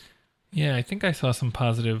 Yeah, I think I saw some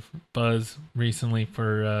positive buzz recently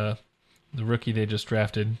for the rookie they just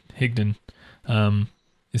drafted, Higdon.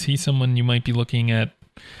 Is he someone you might be looking at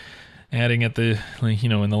adding at the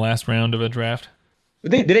in the last round of a draft?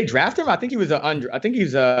 Did they draft him? I think he was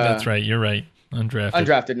That's right. You're right.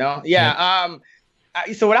 Undrafted. No. Yeah.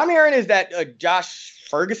 Yep. So what I'm hearing is that Josh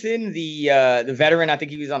Ferguson, the veteran, I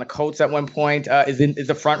think he was on the Colts at one point, is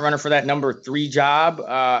the front runner for that number 3 job.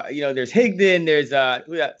 There's Higdon, there's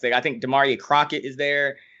I think Demaria Crockett is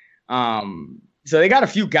there. So they got a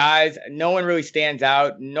few guys. No one really stands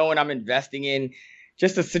out. No one I'm investing in.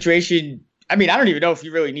 Just a situation. I mean, I don't even know if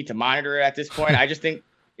you really need to monitor it at this point. I just think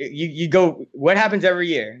you go. What happens every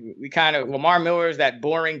year? We kind of Lamar Miller is that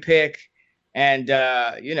boring pick, and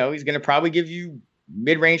he's going to probably give you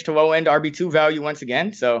mid-range to low-end RB2 value once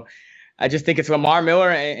again. So I just think it's Lamar Miller,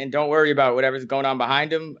 and don't worry about whatever's going on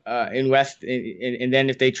behind him in West. And then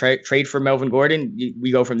if they trade for Melvin Gordon,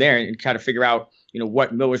 we go from there and try to figure out,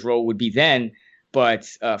 what Miller's role would be then. But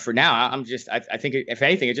for now, I think if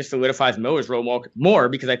anything, it just solidifies Miller's role more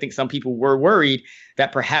because I think some people were worried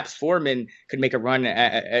that perhaps Foreman could make a run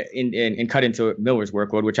and cut into Miller's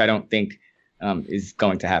workload, which I don't think is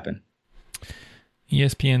going to happen.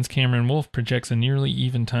 ESPN's Cameron Wolf projects a nearly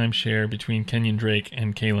even time share between Kenyon Drake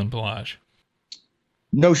and Kalen Ballage.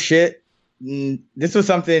 No shit. This was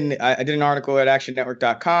something I did an article at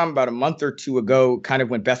actionnetwork.com about a month or 2 ago, kind of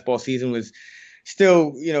when best ball season was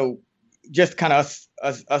still, just kind of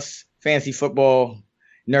us fantasy football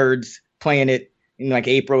nerds playing it in like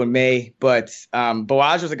April and May. But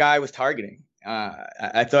Ballage was a guy I was targeting.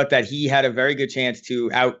 I thought that he had a very good chance to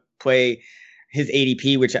outplay his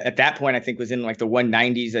ADP, which at that point I think was in like the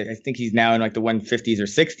 190s. I think he's now in like the 150s or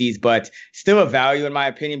 60s, but still a value in my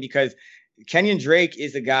opinion because Kenyon Drake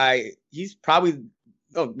is a guy. He's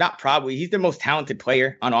he's the most talented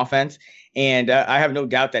player on offense, and I have no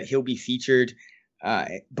doubt that he'll be featured.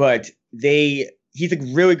 But he's a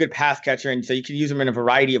really good pass catcher, and so you can use him in a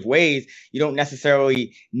variety of ways. You don't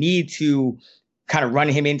necessarily need to kind of run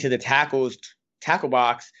him into the tackle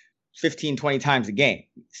box 15, 20 times a game.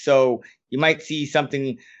 So you might see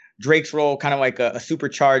something, Drake's role, kind of like a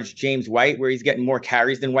supercharged James White, where he's getting more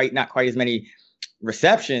carries than White, not quite as many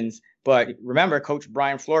receptions. But remember, Coach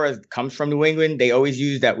Brian Flores comes from New England. They always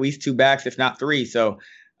used at least 2 backs, if not 3. So,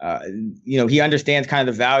 he understands kind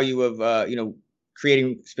of the value of,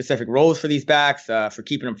 creating specific roles for these backs, for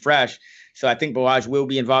keeping them fresh. So I think Ballage will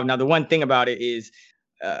be involved. Now, the one thing about it is,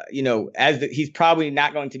 he's probably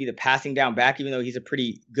not going to be the passing down back, even though he's a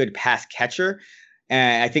pretty good pass catcher.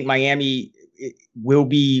 And I think Miami will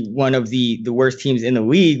be one of the worst teams in the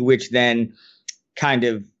league, which then kind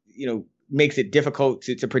of, makes it difficult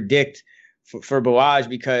to predict for Ballage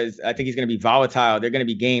because I think he's going to be volatile. There are going to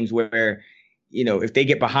be games where, if they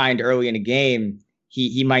get behind early in a game,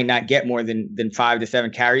 he might not get more than 5 to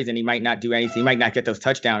 7 carries and he might not do anything. He might not get those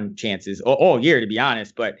touchdown chances all year, to be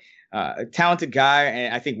honest. But a talented guy,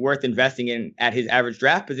 and I think worth investing in at his average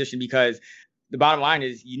draft position because the bottom line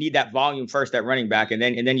is you need that volume first at running back, and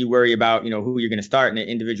then you worry about who you're going to start in an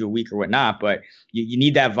individual week or whatnot. But you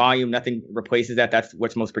need that volume. Nothing replaces that. That's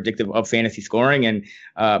what's most predictive of fantasy scoring. And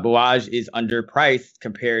Ballage is underpriced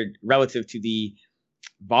compared relative to the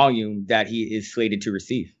volume that he is slated to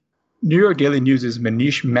receive. New York Daily News'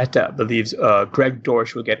 Manish Mehta believes Greg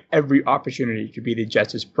Dortch will get every opportunity to be the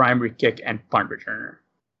Jets' primary kick and punt returner.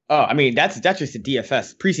 Oh, I mean, that's just a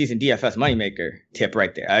DFS preseason DFS moneymaker tip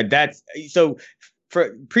right there. So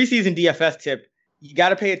for preseason DFS tip, you got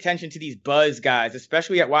to pay attention to these buzz guys,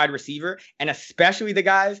 especially at wide receiver, and especially the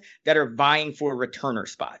guys that are vying for returner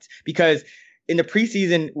spots. Because in the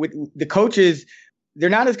preseason, with the coaches they're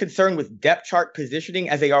not as concerned with depth chart positioning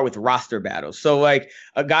as they are with roster battles. So like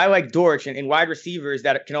a guy like Dortch and wide receivers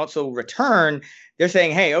that can also return, they're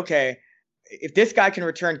saying, hey, okay, if this guy can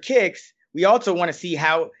return kicks, we also want to see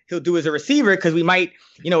how he'll do as a receiver, because we might,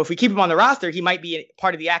 if we keep him on the roster, he might be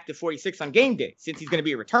part of the active 46 on game day since he's going to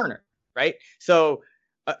be a returner, right? So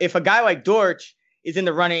if a guy like Dortch is in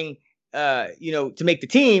the running, to make the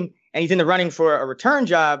team, and he's in the running for a return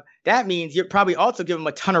job, that means you're probably also give him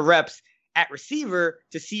a ton of reps at receiver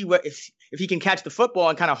to see what if he can catch the football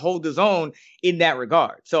and kind of hold his own in that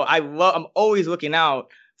regard. So I'm always looking out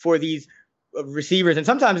for these receivers, and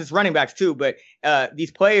sometimes it's running backs too, but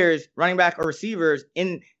these players, running back or receivers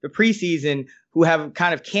in the preseason who have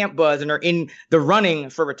kind of camp buzz and are in the running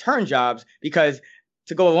for return jobs, because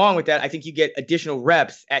to go along with that, I think you get additional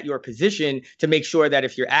reps at your position to make sure that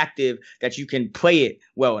if you're active, that you can play it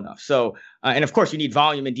well enough. So, and of course you need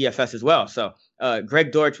volume in DFS as well. So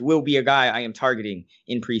Greg Dortch will be a guy I am targeting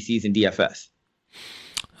in preseason DFS.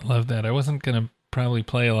 I love that. I wasn't going to probably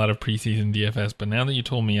play a lot of preseason DFS, but now that you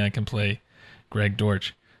told me I can play Greg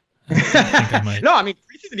Dortch, I think I might. No, I mean,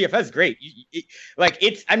 preseason DFS is great.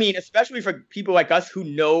 Especially for people like us who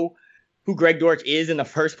know who Greg Dortch is in the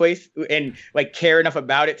first place and like care enough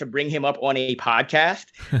about it to bring him up on a podcast.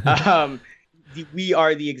 We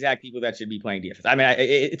are the exact people that should be playing DFS. I mean,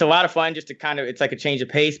 it's a lot of fun just to kind of, it's like a change of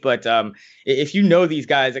pace. But if you know these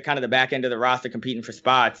guys at kind of the back end of the roster competing for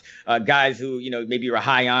spots, guys who, maybe you were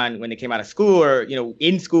high on when they came out of school or,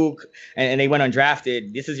 in school and they went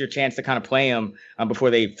undrafted, this is your chance to kind of play them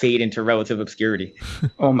before they fade into relative obscurity.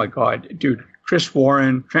 Oh, my God, dude. Chris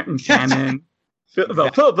Warren, Trenton Shannon.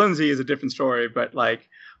 Philip Lindsay is a different story, but like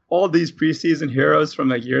all these preseason heroes from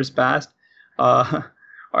like years past. All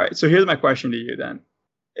right, so here's my question to you then.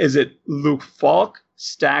 Is it Luke Falk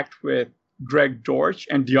stacked with Greg Dortch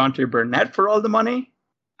and Deontay Burnett for all the money?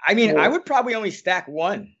 I mean, I would probably only stack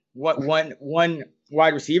one wide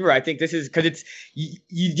receiver. I think this is because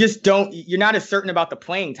you're not as certain about the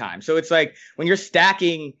playing time. So it's like when you're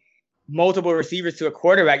stacking multiple receivers to a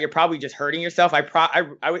quarterback, you're probably just hurting yourself. I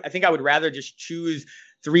think I would rather just choose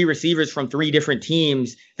 3 receivers from 3 different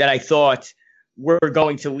teams that I thought were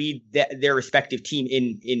going to lead their respective team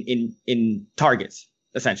in targets,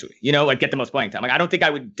 essentially, like get the most playing time. Like, I don't think I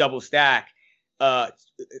would double stack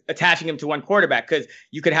attaching him to one quarterback, because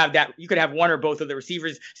you could have one or both of the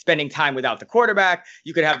receivers spending time without the quarterback.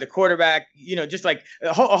 You could have the quarterback, just like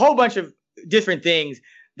a whole bunch of different things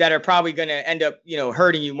that are probably going to end up,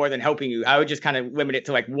 hurting you more than helping you. I would just kind of limit it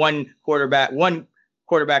to like one quarterback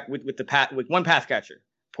with one pass catcher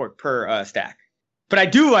per stack. But I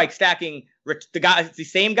do like stacking the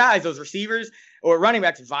same guys, those receivers or running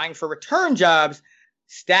backs vying for return jobs,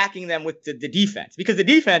 stacking them with the defense, because the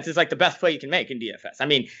defense is like the best play you can make in DFS. I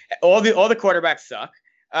mean, all the quarterbacks suck.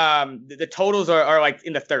 The totals are like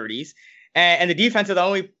in the 30s, and the defense is the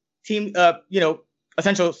only team,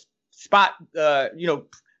 essential spot,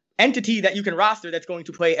 entity that you can roster that's going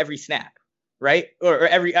to play every snap, right? Or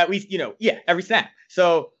every snap.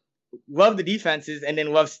 So love the defenses, and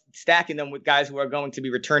then love stacking them with guys who are going to be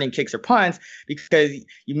returning kicks or punts, because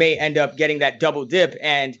you may end up getting that double dip.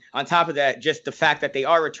 And on top of that, just the fact that they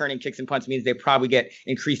are returning kicks and punts means they probably get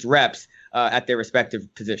increased reps at their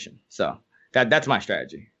respective position. So that's my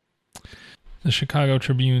strategy. The Chicago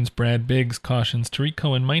Tribune's Brad Biggs cautions Tariq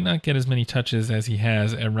Cohen might not get as many touches as he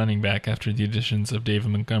has at running back after the additions of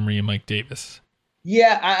David Montgomery and Mike Davis.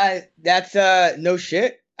 Yeah, that's no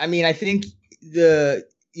shit. I mean, I think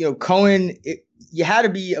Cohen, you had to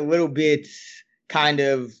be a little bit kind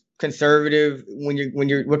of conservative when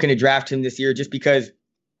you're looking to draft him this year, just because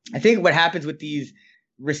I think what happens with these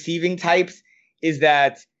receiving types is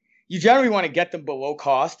that you generally want to get them below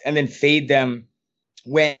cost and then fade them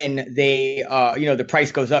when they, the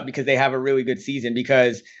price goes up because they have a really good season,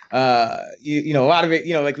 because, a lot of it,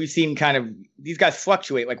 like we've seen kind of these guys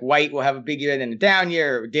fluctuate. Like White will have a big year and then a down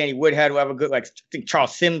year, or Danny Woodhead will have a good, like I think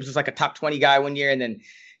Charles Sims was like a top 20 guy one year and then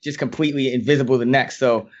just completely invisible the next.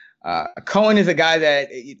 So Cohen is a guy that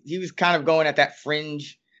he was kind of going at that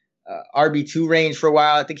fringe RB2 range for a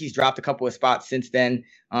while. I think he's dropped a couple of spots since then,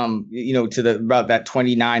 to about that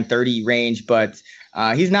 29-30 range, but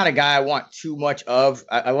he's not a guy I want too much of.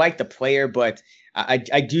 I like the player, but I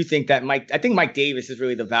do think that Mike Davis is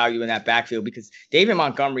really the value in that backfield, because David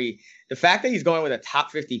Montgomery, the fact that he's going with a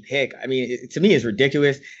top 50 pick, I mean, to me is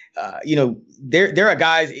ridiculous. There are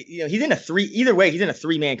guys, he's in a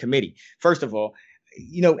 3-man committee. First of all,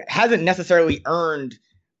 hasn't necessarily earned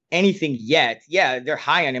anything yet. Yeah, they're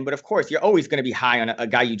high on him, but of course you're always going to be high on a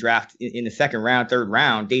guy you draft in the second round, third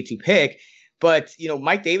round, day 2 pick. But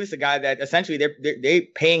Mike Davis, a guy that essentially they're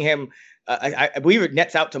paying him I believe it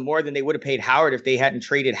nets out to more than they would have paid Howard if they hadn't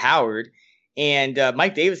traded Howard. And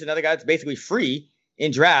Mike Davis, another guy that's basically free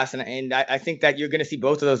in drafts. And I think that you're going to see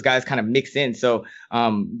both of those guys kind of mix in. So,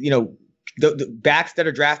 the backs that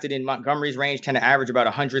are drafted in Montgomery's range tend to average about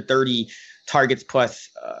 130 targets plus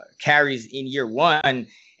carries in year one.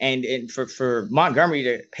 And for Montgomery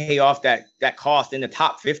to pay off that cost in the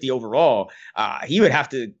top 50 overall, he would have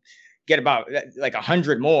to get about like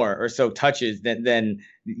 100 more or so touches than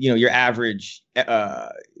your average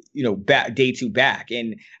day two back.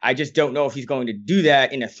 And I just don't know if he's going to do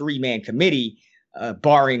that in a 3-man committee,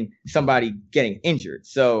 barring somebody getting injured.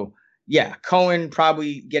 So yeah, Cohen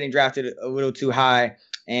probably getting drafted a little too high.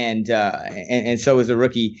 And so is the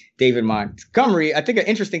rookie David Montgomery. I think an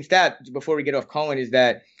interesting stat before we get off Cohen is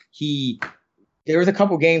that there was a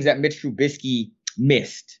couple games that Mitch Trubisky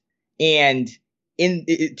missed, and in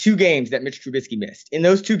 2 games that Mitch Trubisky missed, in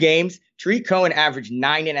those 2 games, Tariq Cohen averaged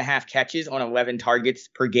 9.5 catches on 11 targets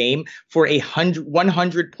per game for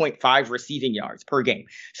 100.5 receiving yards per game.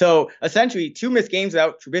 So essentially, 2 missed games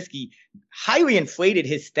without Trubisky highly inflated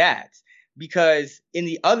his stats, because in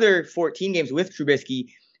the other 14 games with Trubisky,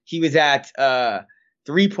 he was at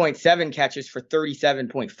 3.7 catches for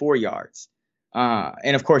 37.4 yards.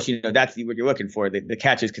 And of course, that's what you're looking for, the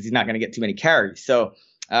catches, because he's not going to get too many carries. So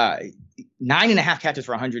 9.5 catches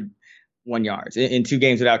for 101 yards in 2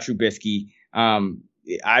 games without Trubisky.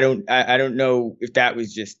 I don't know if that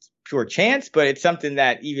was just pure chance, but it's something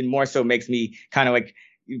that even more so makes me kind of like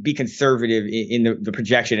be conservative in the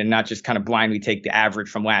projection and not just kind of blindly take the average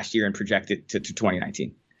from last year and project it to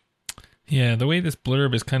 2019. Yeah, the way this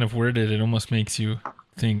blurb is kind of worded, it almost makes you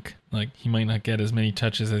think like he might not get as many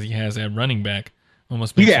touches as he has at running back.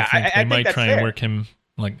 Almost makes you think they might try and work him,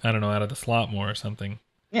 like, I don't know, out of the slot more or something.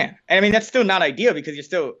 Yeah, and I mean that's still not ideal because there's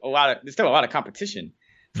still a lot of competition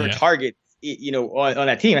for targets, on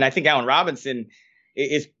that team. And I think Allen Robinson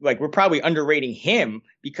is like, we're probably underrating him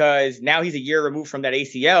because now he's a year removed from that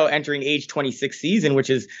ACL, entering age 26 season, which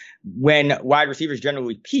is when wide receivers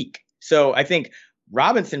generally peak. So I think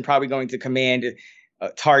Robinson probably going to command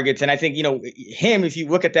targets. And I think, him, if you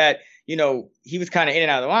look at that, he was kind of in and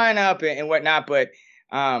out of the lineup and whatnot, but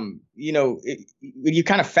when you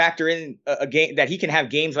kind of factor in a game that he can have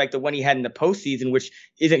games like the one he had in the postseason, which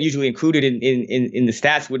isn't usually included in the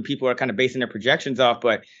stats when people are kind of basing their projections off.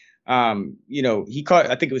 But, he caught,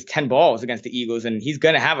 I think it was 10 balls against the Eagles, and he's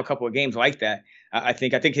going to have a couple of games like that. I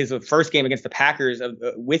think his first game against the Packers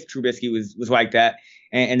with Trubisky was like that.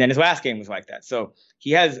 And then his last game was like that. So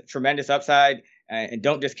he has tremendous upside, and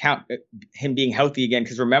don't discount him being healthy again.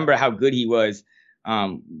 Because remember how good he was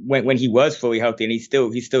when he was fully healthy, and he's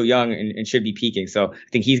still young and should be peaking. So I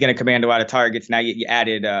think he's going to command a lot of targets. Now you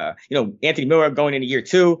added, Anthony Miller going into year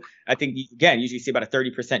 2. I think usually see about a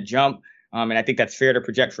 30% jump. And I think that's fair to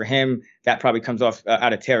project for him. That probably comes off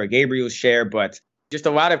out of Taylor Gabriel's share, but just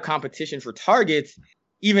a lot of competition for targets,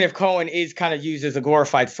 even if Cohen is kind of used as a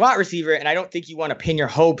glorified slot receiver. And I don't think you want to pin your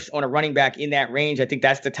hopes on a running back in that range. I think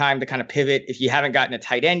that's the time to kind of pivot. If you haven't gotten a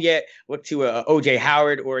tight end yet, look to a OJ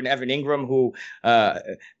Howard or an Evan Ingram, who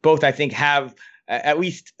both I think have at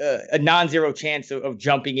least a non-zero chance of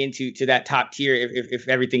jumping into that top tier if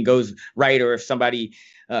everything goes right, or if somebody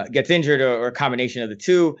gets injured, or a combination of the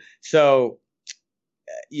two. So,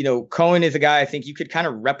 Cohen is a guy I think you could kind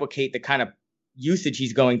of replicate the kind of usage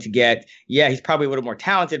he's going to get. Yeah, he's probably a little more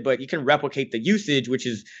talented, but you can replicate the usage, which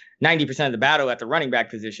is 90% of the battle at the running back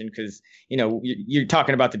position, because, you're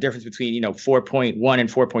talking about the difference between, 4.1 and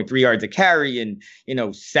 4.3 yards a carry and,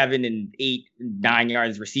 7 and 8, 9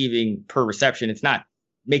 yards receiving per reception. It's not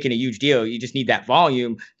making a huge deal. You just need that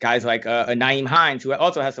volume. Guys like a Nyheim Hines, who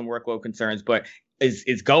also has some workload concerns, but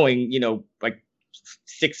is going, like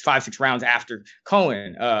 6 rounds after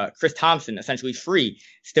Cohen. Chris Thompson, essentially free,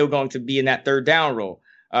 still going to be in that third down role.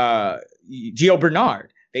 Gio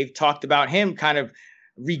Bernard, they've talked about him kind of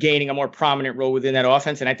regaining a more prominent role within that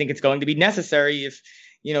offense. And I think it's going to be necessary if,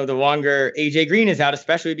 the longer AJ Green is out,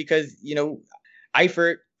 especially because,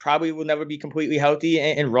 Eifert probably will never be completely healthy,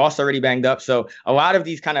 and Ross already banged up. So a lot of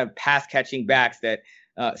these kind of pass catching backs that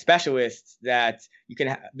specialists that you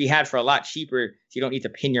can be had for a lot cheaper, so you don't need to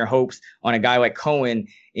pin your hopes on a guy like Cohen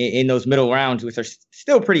in those middle rounds, which are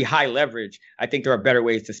still pretty high leverage. I think there are better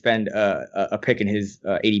ways to spend a pick in his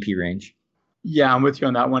ADP range. Yeah, I'm with you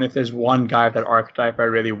on that one. If there's one guy of that archetype I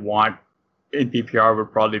really want in PPR,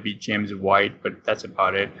 would probably be James White, but that's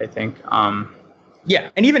about it, I think. Yeah,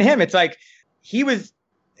 and even him, it's like he was,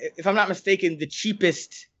 if I'm not mistaken, the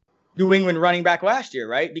cheapest New England running back last year,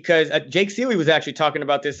 right? Because Jake Seeley was actually talking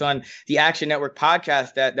about this on the Action Network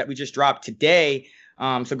podcast that we just dropped today.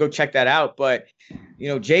 So go check that out. But,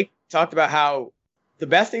 Jake talked about how the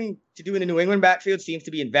best thing to do in the New England backfield seems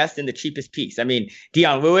to be invest in the cheapest piece. I mean,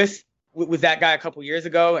 Deion Lewis was that guy a couple years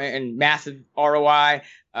ago and massive ROI.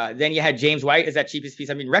 Then you had James White as that cheapest piece.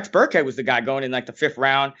 I mean, Rex Burkhead was the guy going in like the 5th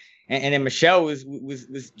round. And then Michelle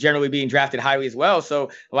was generally being drafted highly as well. So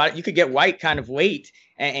you could get White kind of late,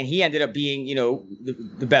 and he ended up being,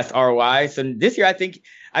 the best ROI. So this year, I think,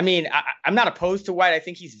 I'm not opposed to White. I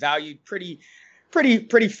think he's valued pretty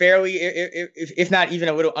fairly, if not even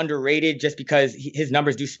a little underrated, just because his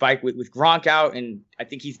numbers do spike with Gronk out, and I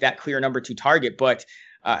think he's that clear number 2 target. But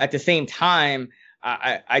at the same time,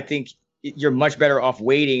 I think you're much better off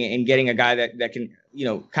waiting and getting a guy that can,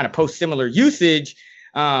 kind of post similar usage.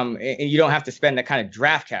 And you don't have to spend that kind of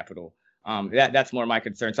draft capital. That's more my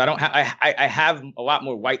concern. So I have a lot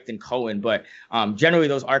more White than Cohen, but generally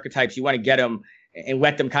those archetypes, you want to get them and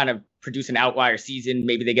let them kind of produce an outlier season.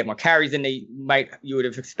 Maybe they get more carries than you would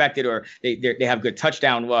have expected, or they have good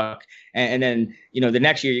touchdown luck. And then, the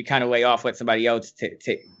next year you kind of lay off, let somebody else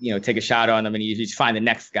take a shot on them, and you just find the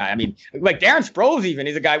next guy. I mean, like Darren Sproles even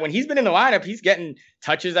is a guy, when he's been in the lineup, he's getting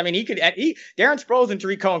touches. I mean, Darren Sproles and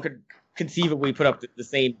Tariq Cohen could conceivably put up the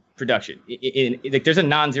same production. Like there's a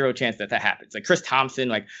non-zero chance that happens. Like Chris Thompson,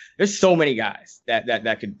 like there's so many guys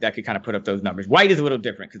that could kind of put up those numbers. White is a little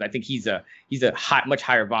different because I think he's a much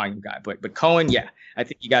higher volume guy. But Cohen, yeah, I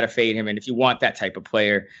think you got to fade him. And if you want that type of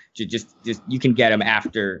player, just you can get him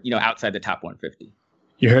after, outside the top 150.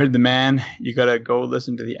 You heard the man. You got to go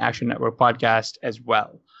listen to the Action Network podcast as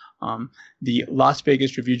well. The Las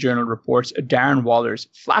Vegas Review-Journal reports Darren Waller's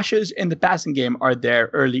flashes in the passing game are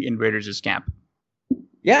there early in Raiders' camp.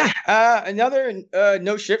 Yeah, another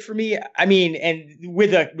no shit for me. I mean, and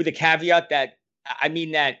with a caveat that I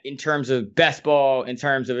mean that in terms of best ball, in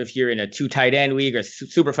terms of if you're in a 2 tight end league or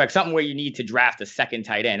super flex, something where you need to draft a second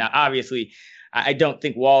tight end. Obviously, I don't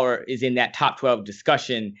think Waller is in that top 12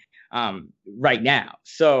 discussion right now.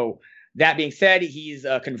 So that being said, he's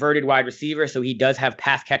a converted wide receiver, so he does have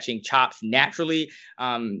pass catching chops naturally.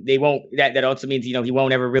 That also means, he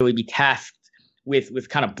won't ever really be tasked with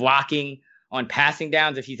kind of blocking on passing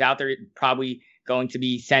downs. If he's out there, probably going to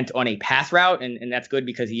be sent on a pass route, and that's good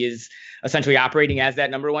because he is essentially operating as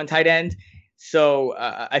that number 1 tight end. So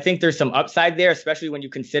I think there's some upside there, especially when you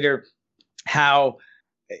consider how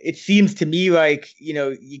it seems to me like,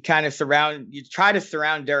 you try to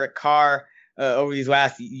surround Derek Carr over these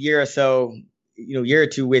last year or so, year or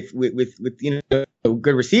two with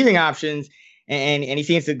good receiving options. And he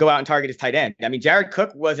seems to go out and target his tight end. I mean, Jared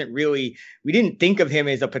Cook we didn't think of him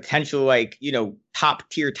as a potential, top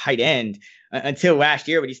tier tight end until last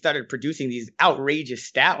year when he started producing these outrageous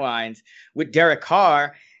stat lines with Derek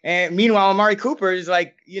Carr. And meanwhile, Amari Cooper is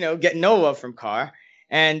getting no love from Carr.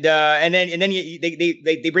 And then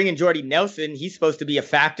they bring in Jordy Nelson. He's supposed to be a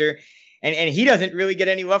factor. And he doesn't really get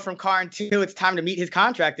any love from Carr until it's time to meet his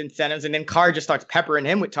contract incentives. And then Carr just starts peppering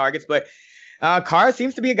him with targets. But Carr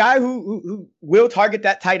seems to be a guy who will target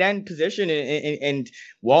that tight end position. And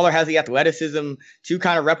Waller has the athleticism to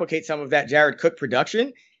kind of replicate some of that Jared Cook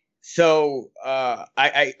production. So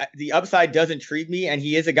the upside does intrigue me. And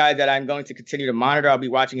he is a guy that I'm going to continue to monitor. I'll be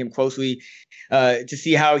watching him closely to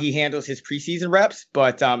see how he handles his preseason reps.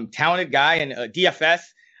 But talented guy, and DFS.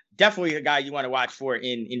 Definitely a guy you want to watch for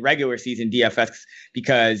in regular season DFS,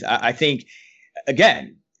 because I think,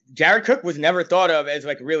 again, Jared Cook was never thought of as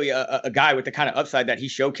really a guy with the kind of upside that he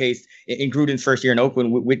showcased in Gruden's first year in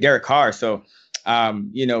Oakland with Derek Carr. So,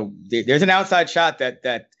 there's an outside shot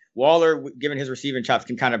that Waller, given his receiving chops,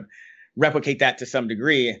 can kind of replicate that to some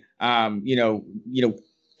degree. Tyrell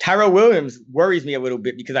Williams worries me a little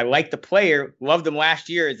bit because I like the player, loved him last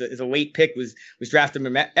year as a late pick, was drafted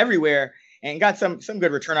him everywhere. And got some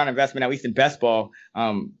good return on investment, at least in best ball.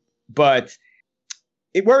 But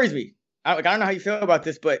it worries me. I don't know how you feel about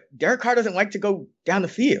this, but Derek Carr doesn't like to go down the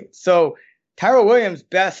field. So Tyrell Williams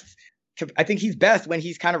I think he's best when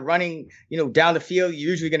he's kind of running, down the field. You're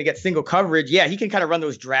usually going to get single coverage. Yeah, he can kind of run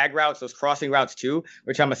those drag routes, those crossing routes too,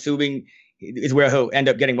 which I'm assuming is where he'll end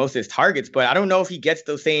up getting most of his targets. But I don't know if he gets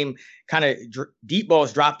those same kind of deep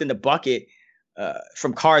balls dropped in the bucket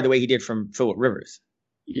from Carr the way he did from Phillip Rivers.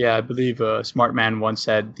 Yeah, I believe a smart man once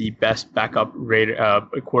said the best backup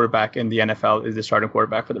quarterback in the NFL is the starting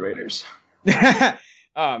quarterback for the Raiders.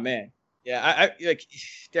 Oh man, yeah, I like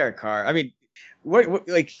Derek Carr. I mean, what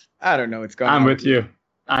I don't know what's going on. I'm with you.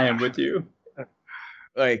 I am with you.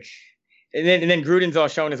 And then Gruden's all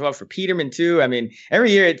showing his love for Peterman too. I mean,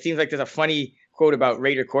 every year it seems like there's a funny quote about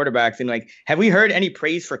Raider quarterbacks, and have we heard any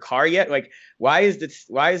praise for Carr yet? Why is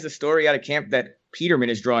the story out of camp that Peterman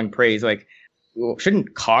is drawing praise? Well,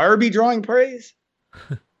 shouldn't Carr be drawing praise?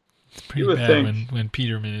 It's pretty bad when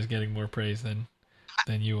Peterman is getting more praise than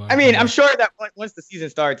than you are. I mean, I'm sure that once the season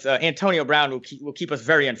starts, Antonio Brown will keep us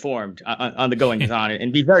very informed on the goings on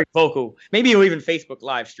and be very vocal. Maybe he'll even Facebook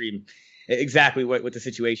live stream exactly what the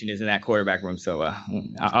situation is in that quarterback room. So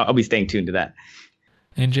I'll be staying tuned to that.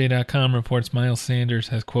 NJ.com reports Miles Sanders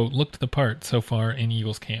has, quote, looked the part so far in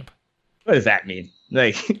Eagles camp. What does that mean?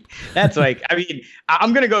 Like, that's like, I mean,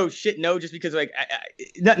 I'm going to go shit no just because, like,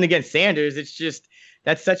 nothing against Sanders. It's just,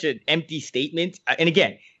 that's such an empty statement. And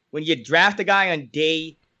again, when you draft a guy on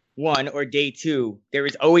day 1 or day 2, there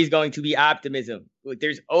is always going to be optimism. Like,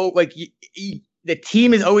 the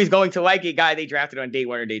team is always going to like a guy they drafted on day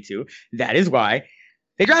 1 or day 2. That is why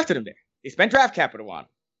they drafted him there. They spent draft capital on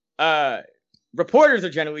him. Reporters are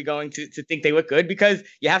generally going to think they look good because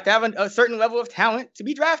you have to have a certain level of talent to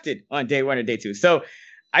be drafted on day 1 or day 2. So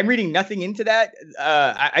I'm reading nothing into that.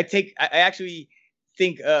 I actually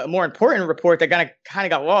think a more important report that kind of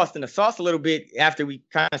got lost in the sauce a little bit after we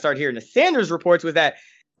kind of started hearing the Sanders reports was that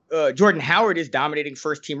Jordan Howard is dominating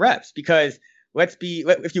first team reps because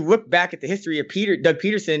if you look back at the history of Doug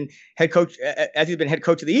Peterson, head coach, as he's been head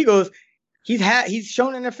coach of the Eagles, he's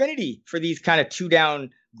shown an affinity for these kind of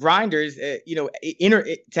 2-down grinders,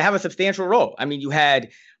 to have a substantial role. I mean, you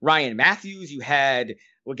had Ryan Matthews, you had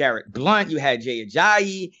Garrett Blunt, you had Jay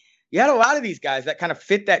Ajayi. You had a lot of these guys that kind of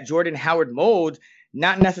fit that Jordan Howard mold. They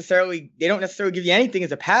don't necessarily give you anything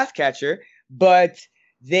as a pass catcher, but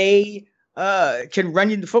they can run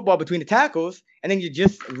you the football between the tackles. And then you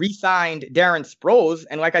just re-signed Darren Sproles.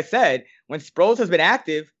 And like I said, when Sproles has been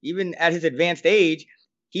active, even at his advanced age,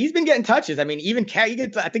 he's been getting touches. I mean, even I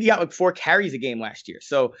think he got like 4 carries a game last year.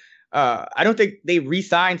 So I don't think they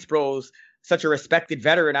re-signed Sproles, such a respected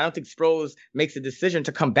veteran. I don't think Sproles makes a decision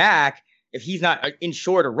to come back if he's not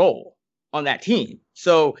insured a role on that team.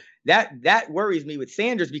 So that worries me with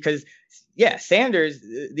Sanders because, yeah, Sanders,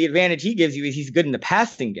 the advantage he gives you is he's good in the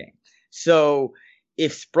passing game. So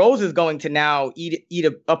if Sproles is going to now eat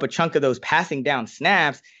up a chunk of those passing down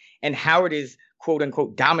snaps and Howard is, quote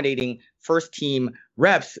unquote, dominating first team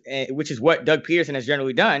reps, which is what Doug Peterson has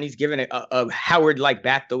generally done. He's given a Howard-like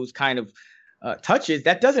back those kind of touches.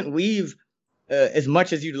 That doesn't leave as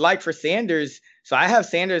much as you'd like for Sanders. So I have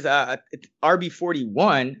Sanders RB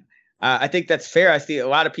 41. I think that's fair. I see a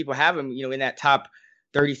lot of people have him, in that top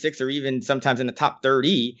 36 or even sometimes in the top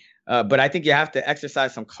 30. But I think you have to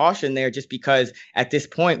exercise some caution there just because at this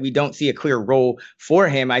point we don't see a clear role for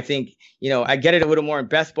him. I think, I get it a little more in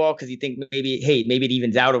best ball because you think maybe it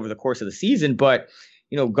evens out over the course of the season. But,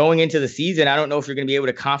 going into the season, I don't know if you're going to be able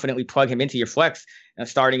to confidently plug him into your flex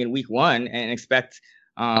starting in week 1 and expect,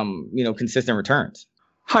 consistent returns.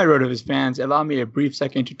 Hi, RotoViz fans. Allow me a brief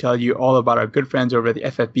second to tell you all about our good friends over at the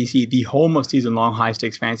FFPC, the home of season-long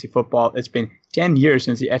high-stakes fantasy football. It's been 10 years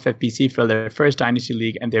since the FFPC filled their first Dynasty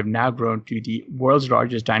League, and they've now grown to the world's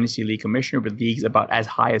largest Dynasty League commissioner with leagues about as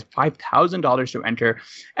high as $5,000 to enter.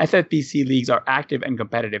 FFPC leagues are active and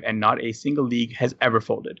competitive, and not a single league has ever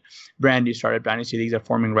folded. Brand new startup Dynasty Leagues are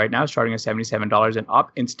forming right now, starting at $77 and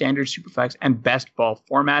up in standard, superflex, and best ball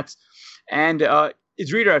formats. And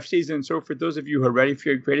it's redraft season, so for those of you who are ready for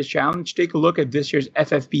your greatest challenge, take a look at this year's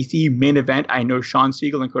FFPC main event. I know Sean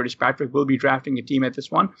Siegel and Curtis Patrick will be drafting a team at this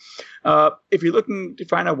one. If you're looking to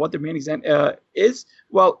find out what the main event is,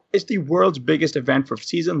 well, it's the world's biggest event for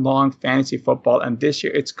season-long fantasy football, and this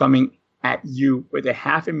year it's coming at you with a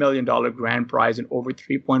 $500,000 grand prize and over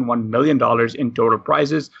 $3.1 million in total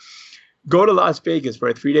prizes. Go to Las Vegas for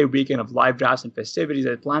a 3-day weekend of live drafts and festivities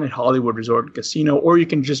at Planet Hollywood Resort and Casino, or you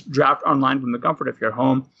can just draft online from the comfort of your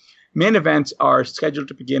home. Main events are scheduled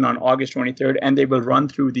to begin on August 23rd, and they will run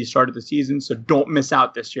through the start of the season, so don't miss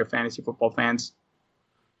out this year, fantasy football fans.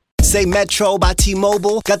 Say Metro by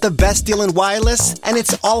T-Mobile got the best deal in wireless, and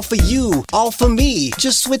it's all for you, all for me.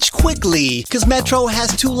 Just switch quickly, because Metro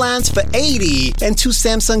has 2 lines for $80 and 2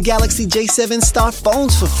 Samsung Galaxy J7 Star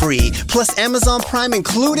phones for free, plus Amazon Prime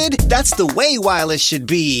included. That's the way wireless should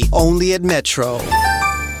be, only at Metro.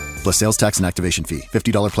 Plus sales tax and activation fee.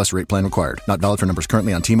 $50 plus rate plan required. Not valid for numbers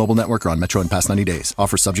currently on T-Mobile network or on Metro in past 90 days.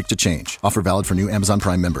 Offer subject to change. Offer valid for new Amazon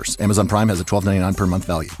Prime members. Amazon Prime has a $12.99 per month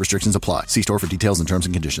value. Restrictions apply. See store for details and terms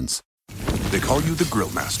and conditions. They call you the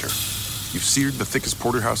Grill Master. You've seared the thickest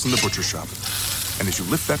porterhouse in the butcher shop. And as you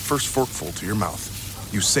lift that first forkful to your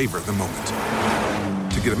mouth, you savor the moment.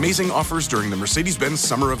 To get amazing offers during the Mercedes-Benz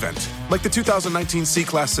summer event, like the 2019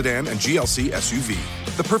 C-Class sedan and GLC SUV,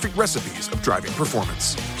 the perfect recipes of driving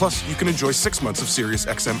performance. Plus, you can enjoy 6 months of Sirius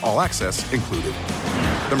XM All Access included.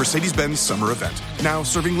 The Mercedes-Benz summer event, now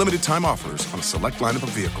serving limited time offers on a select lineup of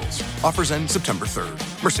vehicles. Offers end September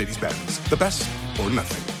 3rd. Mercedes-Benz, the best or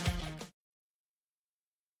nothing.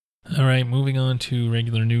 All right, moving on to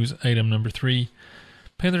regular news item number 3.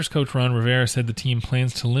 Panthers coach Ron Rivera said the team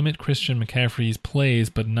plans to limit Christian McCaffrey's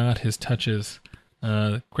plays, but not his touches.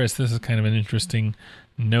 Chris, this is kind of an interesting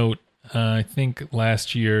note. I think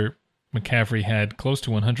last year McCaffrey had close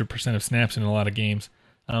to 100% of snaps in a lot of games.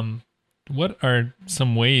 What are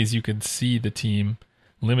some ways you could see the team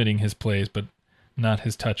limiting his plays, but not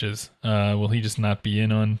his touches? Will he just not be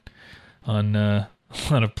in on a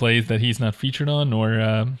lot of plays that he's not featured on, or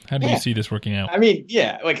how do you see this working out? I mean,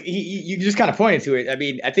 yeah, like you just kind of pointed to it. I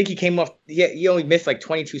mean, I think he came off. He only missed like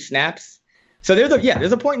 22 snaps. So there's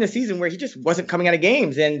a point in the season where he just wasn't coming out of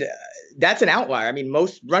games, and that's an outlier. I mean,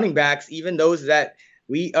 most running backs, even those that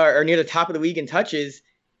we are near the top of the league in touches,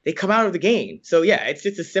 they come out of the game. So yeah, it's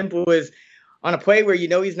just as simple as on a play where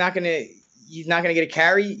he's not gonna get a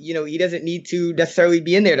carry. He doesn't need to necessarily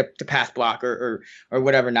be in there to pass block or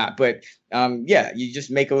whatever not. But you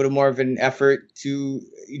just make a little more of an effort to,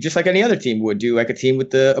 just like any other team would do, like a team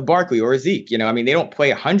with a Barkley or a Zeke. I mean, they don't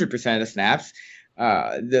play 100% of the snaps.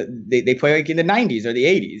 They play like in the 90s or the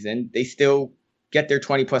 80s, and they still get their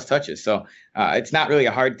 20 plus touches. So it's not really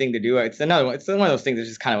a hard thing to do. It's another one. It's one of those things that's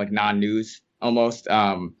just kind of like non-news almost.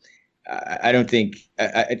 I think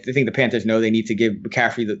the Panthers know they need to give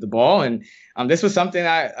McCaffrey the ball. And this was something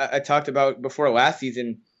I talked about before last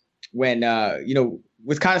season when,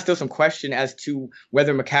 was kind of still some question as to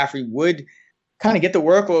whether McCaffrey would kind of get the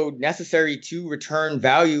workload necessary to return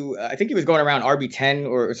value. I think he was going around RB10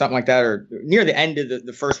 or something like that, or near the end of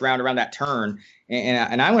the first round around that turn.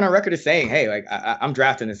 And I went on record as saying, hey, like I'm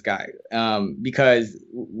drafting this guy because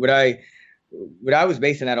what I was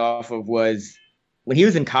basing that off of was when he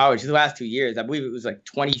was in college, the last 2 years, I believe it was like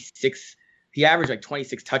 26. He averaged like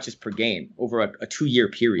 26 touches per game over a 2-year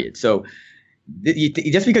period. So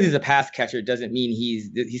just because he's a pass catcher doesn't mean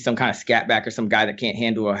he's some kind of scat back or some guy that can't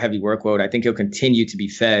handle a heavy workload. I think he'll continue to be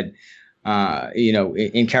fed,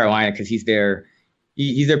 in Carolina because he's their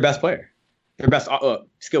best player, their best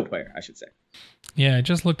skill player, I should say. Yeah, I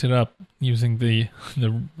just looked it up using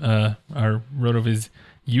our RotoViz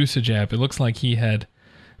usage app. It looks like he had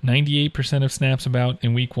 98% of snaps about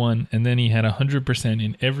in week 1, and then he had 100%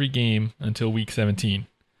 in every game until week 17.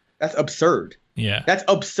 That's absurd. Yeah, that's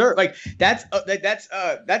absurd. Like that's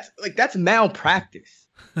malpractice.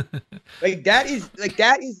 that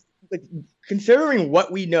is considering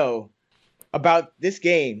what we know about this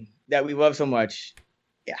game that we love so much,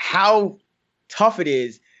 how tough it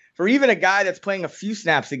is for even a guy that's playing a few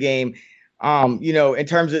snaps a game, in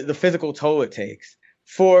terms of the physical toll it takes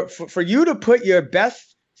for you to put your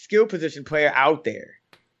best skill position player out there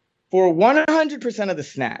for 100% of the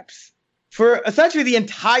snaps for essentially the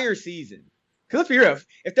entire season. Because let's be real,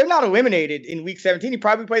 if they're not eliminated in week 17, he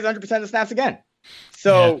probably plays 100% of the snaps again.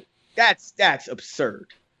 So that's absurd.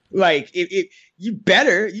 Like you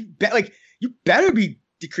better be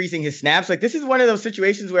decreasing his snaps. Like this is one of those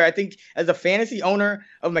situations where I think as a fantasy owner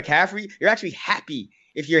of McCaffrey, you're actually happy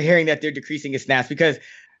if you're hearing that they're decreasing his snaps because,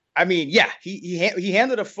 I mean, yeah, he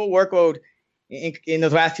handled a full workload in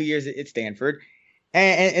those last 2 years at Stanford,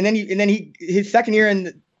 and then his second year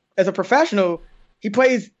as a professional, he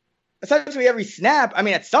plays essentially every snap. I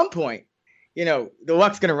mean, at some point, the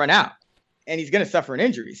luck's going to run out, and he's going to suffer an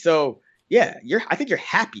injury. So yeah, I think you're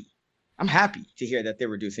happy. I'm happy to hear that they're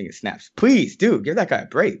reducing his snaps. Please, dude, give that guy a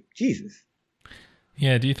break. Jesus.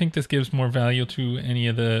 Yeah. Do you think this gives more value to any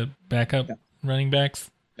of the backup running backs?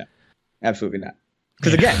 No, absolutely not.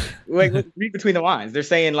 Because again, like read between the lines. They're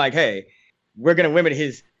saying like, hey, we're going to limit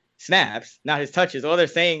his snaps, not his touches. All they're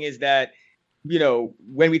saying is that,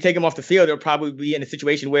 when we take him off the field, they'll probably be in a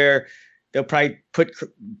situation where they'll probably put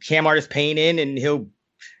Cam Artis-Payne in and he'll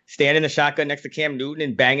stand in the shotgun next to Cam Newton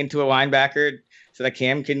and bang into a linebacker so that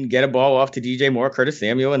Cam can get a ball off to DJ Moore, Curtis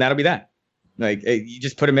Samuel, and that'll be that. Like you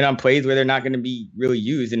just put them in on plays where they're not going to be really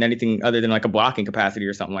used in anything other than like a blocking capacity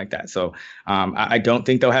or something like that. So I don't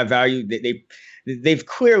think they'll have value. They've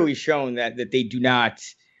clearly shown that they do not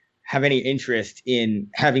have any interest in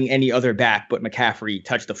having any other back but McCaffrey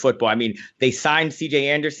touch the football. I mean, they signed CJ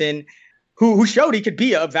Anderson, who showed he could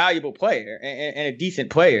be a valuable player and a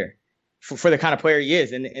decent player for the kind of player he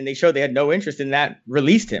is. And they showed they had no interest in that,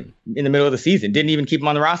 released him in the middle of the season, didn't even keep him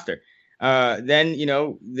on the roster. Then,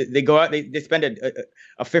 they go out, they spend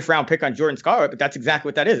a 5th round pick on Jordan Scarlett, but that's exactly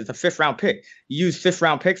what that is. It's a 5th round pick. You use 5th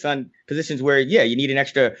round picks on positions where, you need an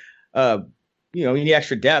extra, you need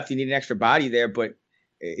extra depth, you need an extra body there, but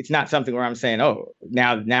it's not something where I'm saying, oh,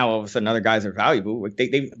 now all of a sudden other guys are valuable. Like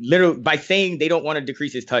they literally, by saying they don't want to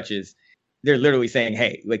decrease his touches, they're literally saying,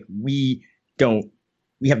 hey, like we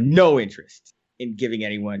have no interest in giving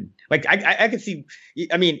anyone. Like I could see,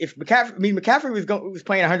 I mean, if McCaffrey was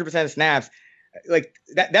playing 100% of snaps, like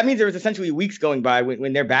that means there was essentially weeks going by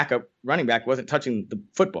when their backup running back wasn't touching the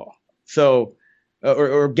football. So,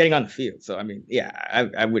 or getting on the field. So, I mean, yeah,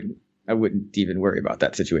 I wouldn't even worry about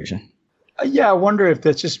that situation. Yeah, I wonder if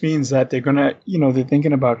that just means that they're gonna, they're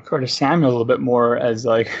thinking about Curtis Samuel a little bit more as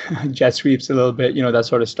like jet sweeps a little bit, that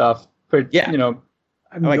sort of stuff. But yeah,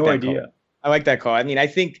 I have no idea. I like that call. I mean, I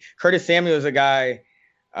think Curtis Samuel is a guy.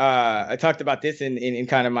 I talked about this in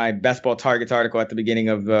kind of my best ball targets article at the beginning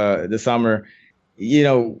of the summer. He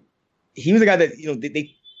was a guy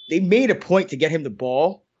that they made a point to get him the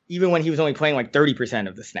ball even when he was only playing like 30%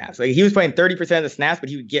 of the snaps. Like he was playing 30% of the snaps, but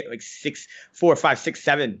he would get like 4, 5, 6,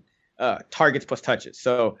 7 targets plus touches.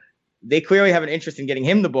 So they clearly have an interest in getting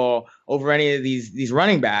him the ball over any of these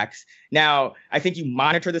running backs. Now, I think you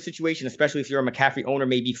monitor the situation, especially if you're a McCaffrey owner,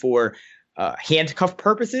 maybe for handcuff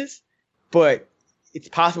purposes, but it's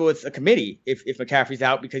possible it's a committee if McCaffrey's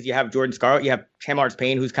out, because you have Jordan Scarlett, you have Cam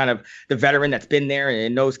Arts-Payne, who's kind of the veteran that's been there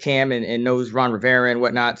and knows Cam and knows Ron Rivera and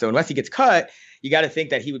whatnot. So unless he gets cut, you got to think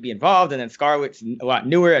that he would be involved. And then Scarlett's a lot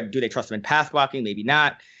newer. Do they trust him in pass blocking? Maybe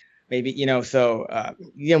not. Maybe, so,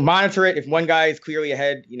 monitor it. If one guy is clearly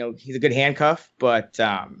ahead, he's a good handcuff. But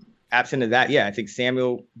absent of that, yeah, I think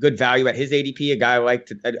Samuel, good value at his ADP, a guy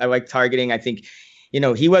I like targeting. I think,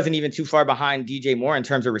 he wasn't even too far behind DJ Moore in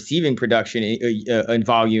terms of receiving production in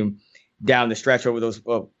volume down the stretch over those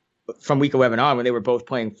from week 11 on when they were both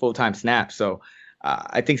playing full-time snaps. So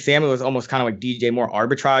I think Samuel is almost kind of like DJ Moore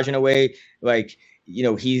arbitrage in a way. Like,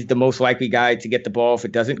 he's the most likely guy to get the ball if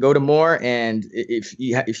it doesn't go to Moore. And if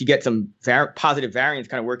you get some positive variance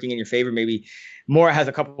kind of working in your favor, maybe Moore has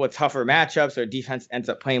a couple of tougher matchups or defense ends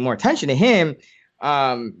up paying more attention to him,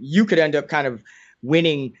 you could end up kind of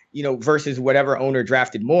winning, versus whatever owner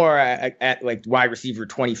drafted Moore at like wide receiver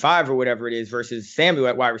 25 or whatever it is versus Samuel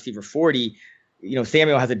at wide receiver 40.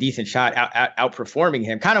 Samuel has a decent shot outperforming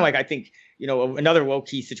him. Kind of like, I think, another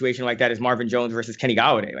low-key situation like that is Marvin Jones versus Kenny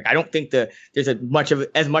Golladay. Like, I don't think there's as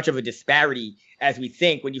much of a disparity as we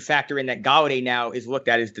think when you factor in that Golladay now is looked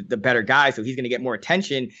at as the better guy, so he's going to get more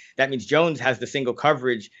attention. That means Jones has the single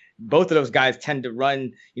coverage. Both of those guys tend to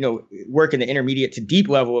run, work in the intermediate to deep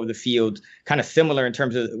level of the field, kind of similar in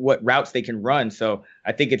terms of what routes they can run. So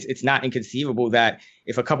I think it's not inconceivable that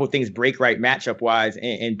if a couple of things break right matchup-wise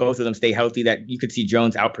and both of them stay healthy, that you could see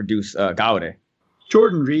Jones outproduce Golladay.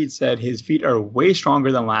 Jordan Reed said his feet are way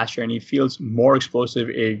stronger than last year and he feels more explosive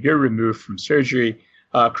a year removed from surgery.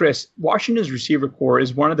 Chris, Washington's receiver core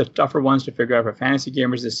is one of the tougher ones to figure out for fantasy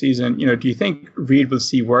gamers this season. Do you think Reed will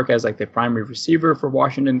see work as like the primary receiver for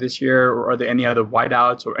Washington this year, or are there any other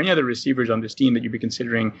wideouts or any other receivers on this team that you'd be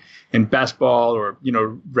considering in best ball or,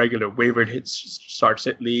 regular waiver hits,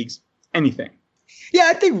 start-sit leagues, anything? Yeah,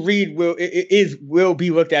 I think Reed will be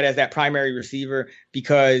looked at as that primary receiver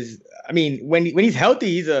because, I mean, when he's healthy,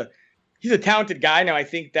 he's a talented guy. Now, I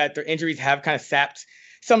think that the injuries have kind of sapped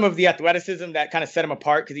some of the athleticism that kind of set him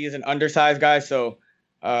apart because he is an undersized guy. So,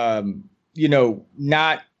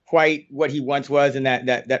 not quite what he once was in that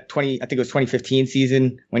I think it was 2015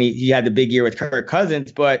 season when he had the big year with Kirk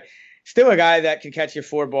Cousins, but still a guy that can catch you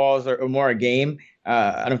 4 balls or more a game.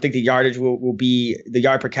 I don't think the yardage the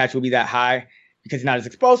yard per catch will be that high because he's not as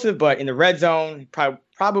explosive, but in the red zone,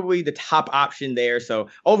 probably the top option there. So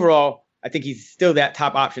overall, I think he's still that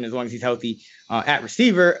top option as long as he's healthy at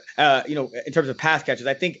receiver. In terms of pass catches,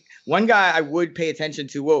 I think one guy I would pay attention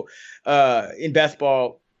to in best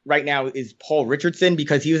ball right now is Paul Richardson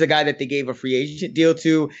because he was a guy that they gave a free agent deal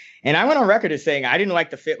to. And I went on record as saying I didn't like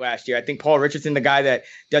the fit last year. I think Paul Richardson, the guy that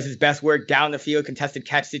does his best work down the field, contested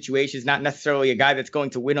catch situations, not necessarily a guy that's going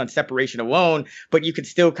to win on separation alone, but you could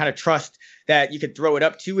still kind of trust that you could throw it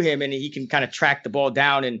up to him and he can kind of track the ball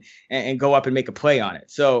down and go up and make a play on it.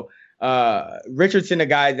 So Richardson, a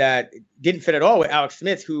guy that didn't fit at all with Alex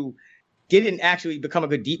Smith, who didn't actually become a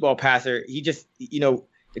good deep ball passer. He just,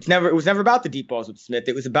 it was never about the deep balls with Smith.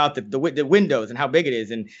 It was about the windows and how big it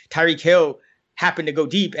is. And Tyreek Hill happened to go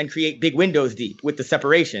deep and create big windows deep with the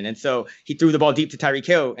separation. And so he threw the ball deep to Tyreek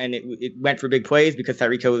Hill and it went for big plays because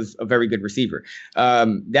Tyreek Hill is a very good receiver.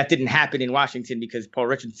 That didn't happen in Washington because Paul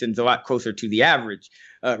Richardson's a lot closer to the average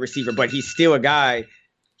receiver, but he's still a guy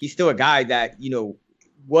that,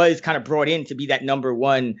 was kind of brought in to be that number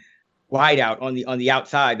one wideout on the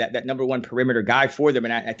outside, that number one perimeter guy for them.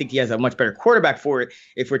 And I think he has a much better quarterback for it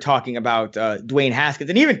if we're talking about Dwayne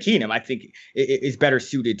Haskins. And even Keenum, I think, is better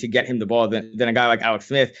suited to get him the ball than a guy like Alex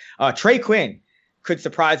Smith. Trey Quinn could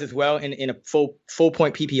surprise as well in a full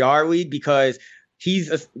point PPR league because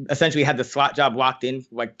he's essentially had the slot job locked in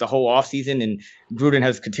like the whole offseason, and Gruden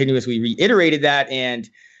has continuously reiterated that. And,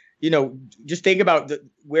 just think about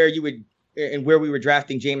where we were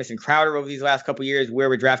drafting Jamison Crowder over these last couple of years, where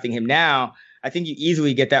we're drafting him now. I think you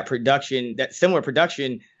easily get that production, that similar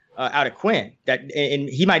production out of Quinn. And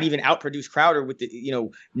he might even outproduce Crowder with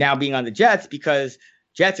the, now being on the Jets, because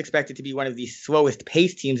Jets expected to be one of the slowest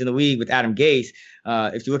paced teams in the league with Adam Gase.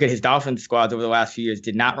 If you look at his Dolphins squads over the last few years,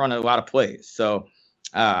 did not run a lot of plays. So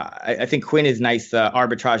I think Quinn is nice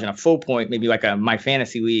arbitrage in a full point, maybe like a My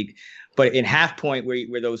Fantasy League. But in half point,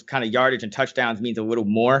 where those kind of yardage and touchdowns means a little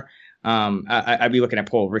more, I'd be looking at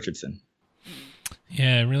Paul Richardson.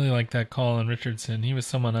 Yeah, I really like that call on Richardson. He was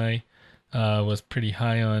someone I was pretty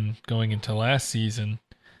high on going into last season,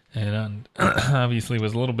 and obviously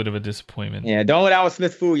was a little bit of a disappointment. Yeah, don't let Alex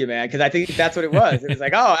Smith fool you, man, because I think that's what it was. It was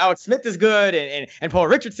like, oh, Alex Smith is good, and Paul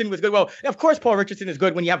Richardson was good. Well, of course Paul Richardson is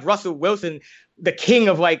good when you have Russell Wilson, the king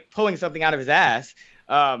of like pulling something out of his ass,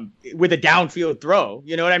 with a downfield throw.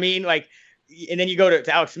 You know what I mean? Like, and then you go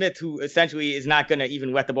to Alex Smith, who essentially is not going to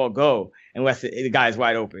even let the ball go unless the guy is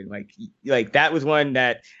wide open. Like that was one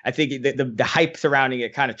that I think the hype surrounding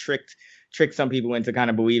it kind of tricked some people into kind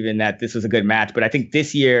of believing that this was a good match. But I think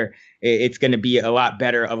this year it's going to be a lot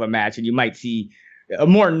better of a match, and you might see a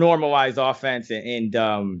more normalized offense, and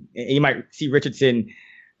you might see Richardson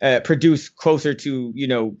produce closer to,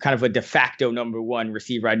 kind of a de facto number one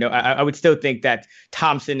receiver. I would still think that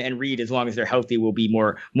Thompson and Reed, as long as they're healthy, will be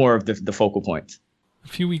more of the focal points. A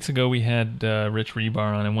few weeks ago, we had Rich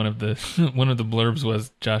Rebar on, and one of the blurbs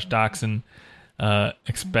was Josh Doxson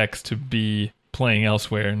expects to be playing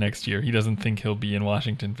elsewhere next year. He doesn't think he'll be in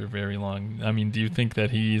Washington for very long. I mean, do you think that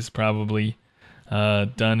he's probably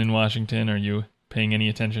done in Washington? Are you paying any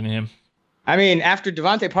attention to him? I mean, after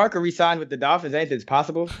Devontae Parker re-signed with the Dolphins, anything's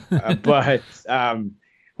possible. But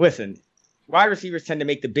listen, wide receivers tend to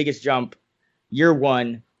make the biggest jump year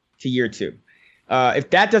 1 to year 2. If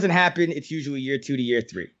that doesn't happen, it's usually year 2 to year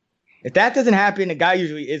 3. If that doesn't happen, the guy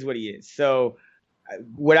usually is what he is. So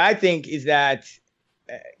what I think is that,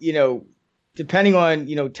 depending on,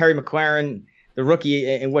 Terry McLaurin, the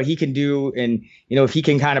rookie, and what he can do, and, if he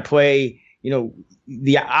can kind of play,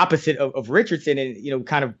 the opposite of Richardson, and,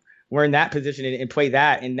 kind of learn that position and play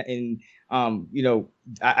that. And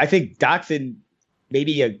I think Doxson may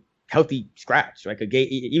be a healthy scratch, like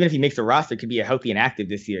even if he makes the roster, could be a healthy and active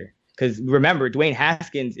this year. Because remember, Dwayne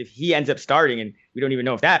Haskins, if he ends up starting, and we don't even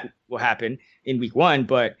know if that will happen in week 1,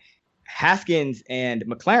 but Haskins and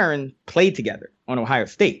McLaurin played together on Ohio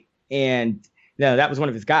State. And that was one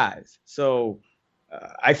of his guys. So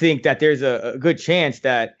I think that there's a good chance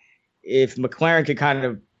that if McLaurin could kind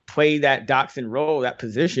of play that Doxson role, that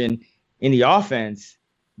position in the offense,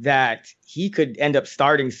 that he could end up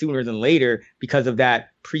starting sooner than later because of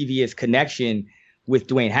that previous connection with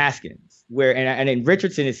Dwayne Haskins. And then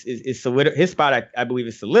Richardson is solid. His spot, I believe,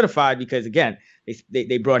 is solidified because, again,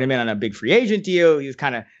 they brought him in on a big free agent deal. He was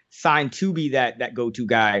kind of signed to be that go-to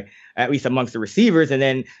guy, at least amongst the receivers. And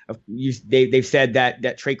then they've said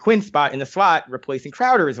that Trey Quinn spot in the slot replacing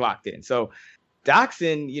Crowder is locked in. So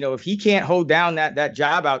Doxson, if he can't hold down that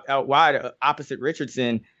job out wide opposite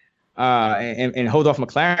Richardson and hold off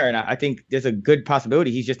McLaurin, I think there's a good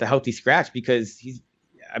possibility he's just a healthy scratch, because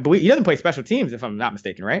I believe he doesn't play special teams, if I'm not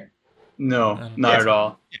mistaken, right? No, not at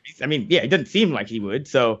all. I mean, it doesn't seem like he would.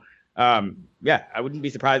 So, I wouldn't be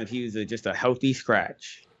surprised if he was just a healthy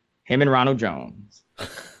scratch. Him and Ronald Jones.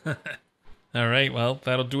 All right, well,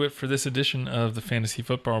 that'll do it for this edition of the Fantasy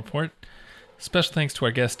Football Report. Special thanks to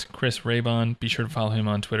our guest, Chris Raybon. Be sure to follow him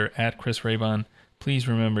on Twitter at Chris Raybon. Please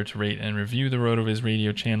remember to rate and review the RotoViz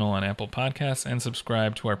radio channel on Apple Podcasts and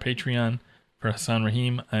subscribe to our Patreon. For Hassan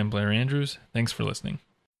Rahim, I'm Blair Andrews. Thanks for listening.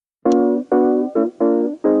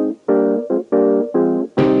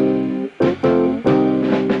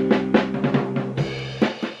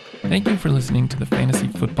 Thank you for listening to the Fantasy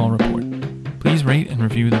Football Report. Please rate and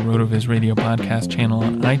review the RotoViz Radio podcast channel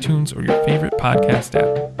on iTunes or your favorite podcast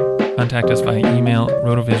app. Contact us via email,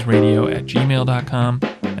 rotovizradio@gmail.com,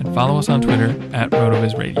 and follow us on Twitter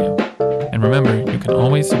 @rotovizradio. And remember, you can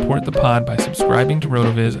always support the pod by subscribing to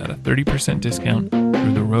RotoViz at a 30% discount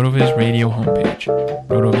through the RotoViz Radio homepage,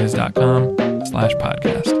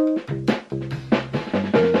 rotoviz.com/podcast.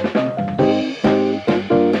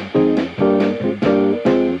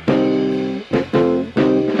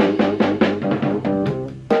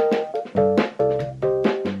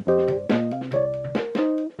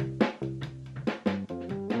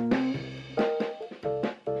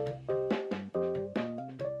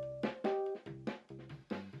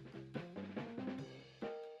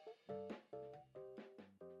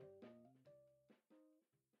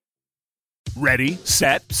 Ready,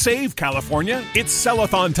 set, save, California. It's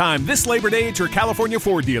sell-a-thon time this Labor Day at your California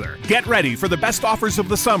Ford dealer. Get ready for the best offers of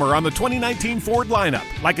the summer on the 2019 Ford lineup,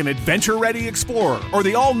 like an adventure-ready Explorer or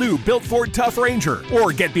the all-new built Ford Tough Ranger.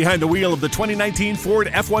 Or get behind the wheel of the 2019 Ford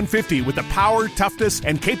F-150 with the power, toughness,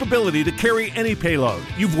 and capability to carry any payload.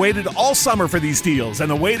 You've waited all summer for these deals,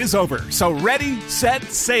 and the wait is over. So ready, set,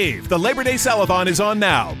 save. The Labor Day sell-a-thon is on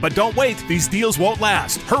now. But don't wait. These deals won't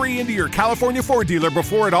last. Hurry into your California Ford dealer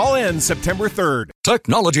before it all ends September 3rd.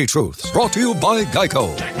 Technology Truths, brought to you by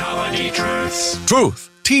Geico. Technology Truths. Truth.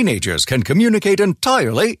 Teenagers can communicate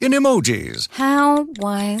entirely in emojis. How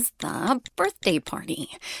was the birthday party?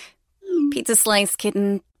 Pizza slice,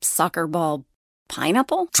 kitten, soccer ball,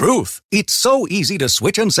 pineapple? Truth. It's so easy to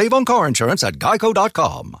switch and save on car insurance at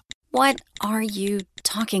Geico.com. What are you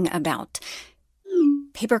talking about?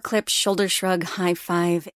 Paperclip, shoulder shrug, high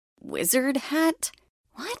five, wizard hat?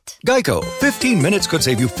 What? Geico. 15 minutes could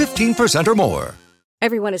save you 15% or more.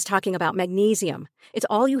 Everyone is talking about magnesium. It's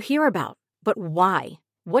all you hear about. But why?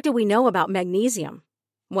 What do we know about magnesium?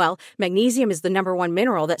 Well, magnesium is the number one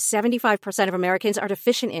mineral that 75% of Americans are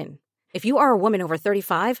deficient in. If you are a woman over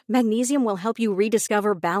 35, magnesium will help you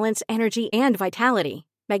rediscover balance, energy, and vitality.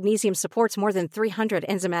 Magnesium supports more than 300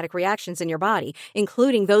 enzymatic reactions in your body,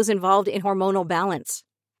 including those involved in hormonal balance.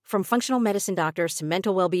 From functional medicine doctors to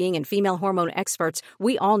mental well-being and female hormone experts,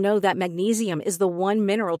 we all know that magnesium is the one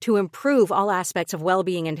mineral to improve all aspects of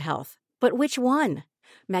well-being and health. But which one?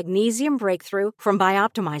 Magnesium Breakthrough from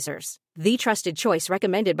Bioptimizers, the trusted choice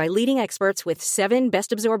recommended by leading experts with 7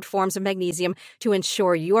 best-absorbed forms of magnesium to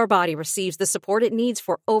ensure your body receives the support it needs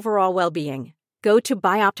for overall well-being. Go to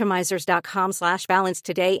bioptimizers.com/balance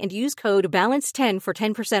today and use code BALANCE10 for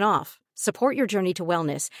 10% off. Support your journey to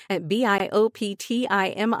wellness at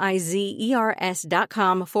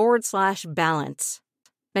bioptimizers.com/balance.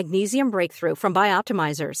 Magnesium Breakthrough from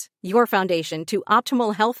Bioptimizers, your foundation to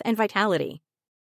optimal health and vitality.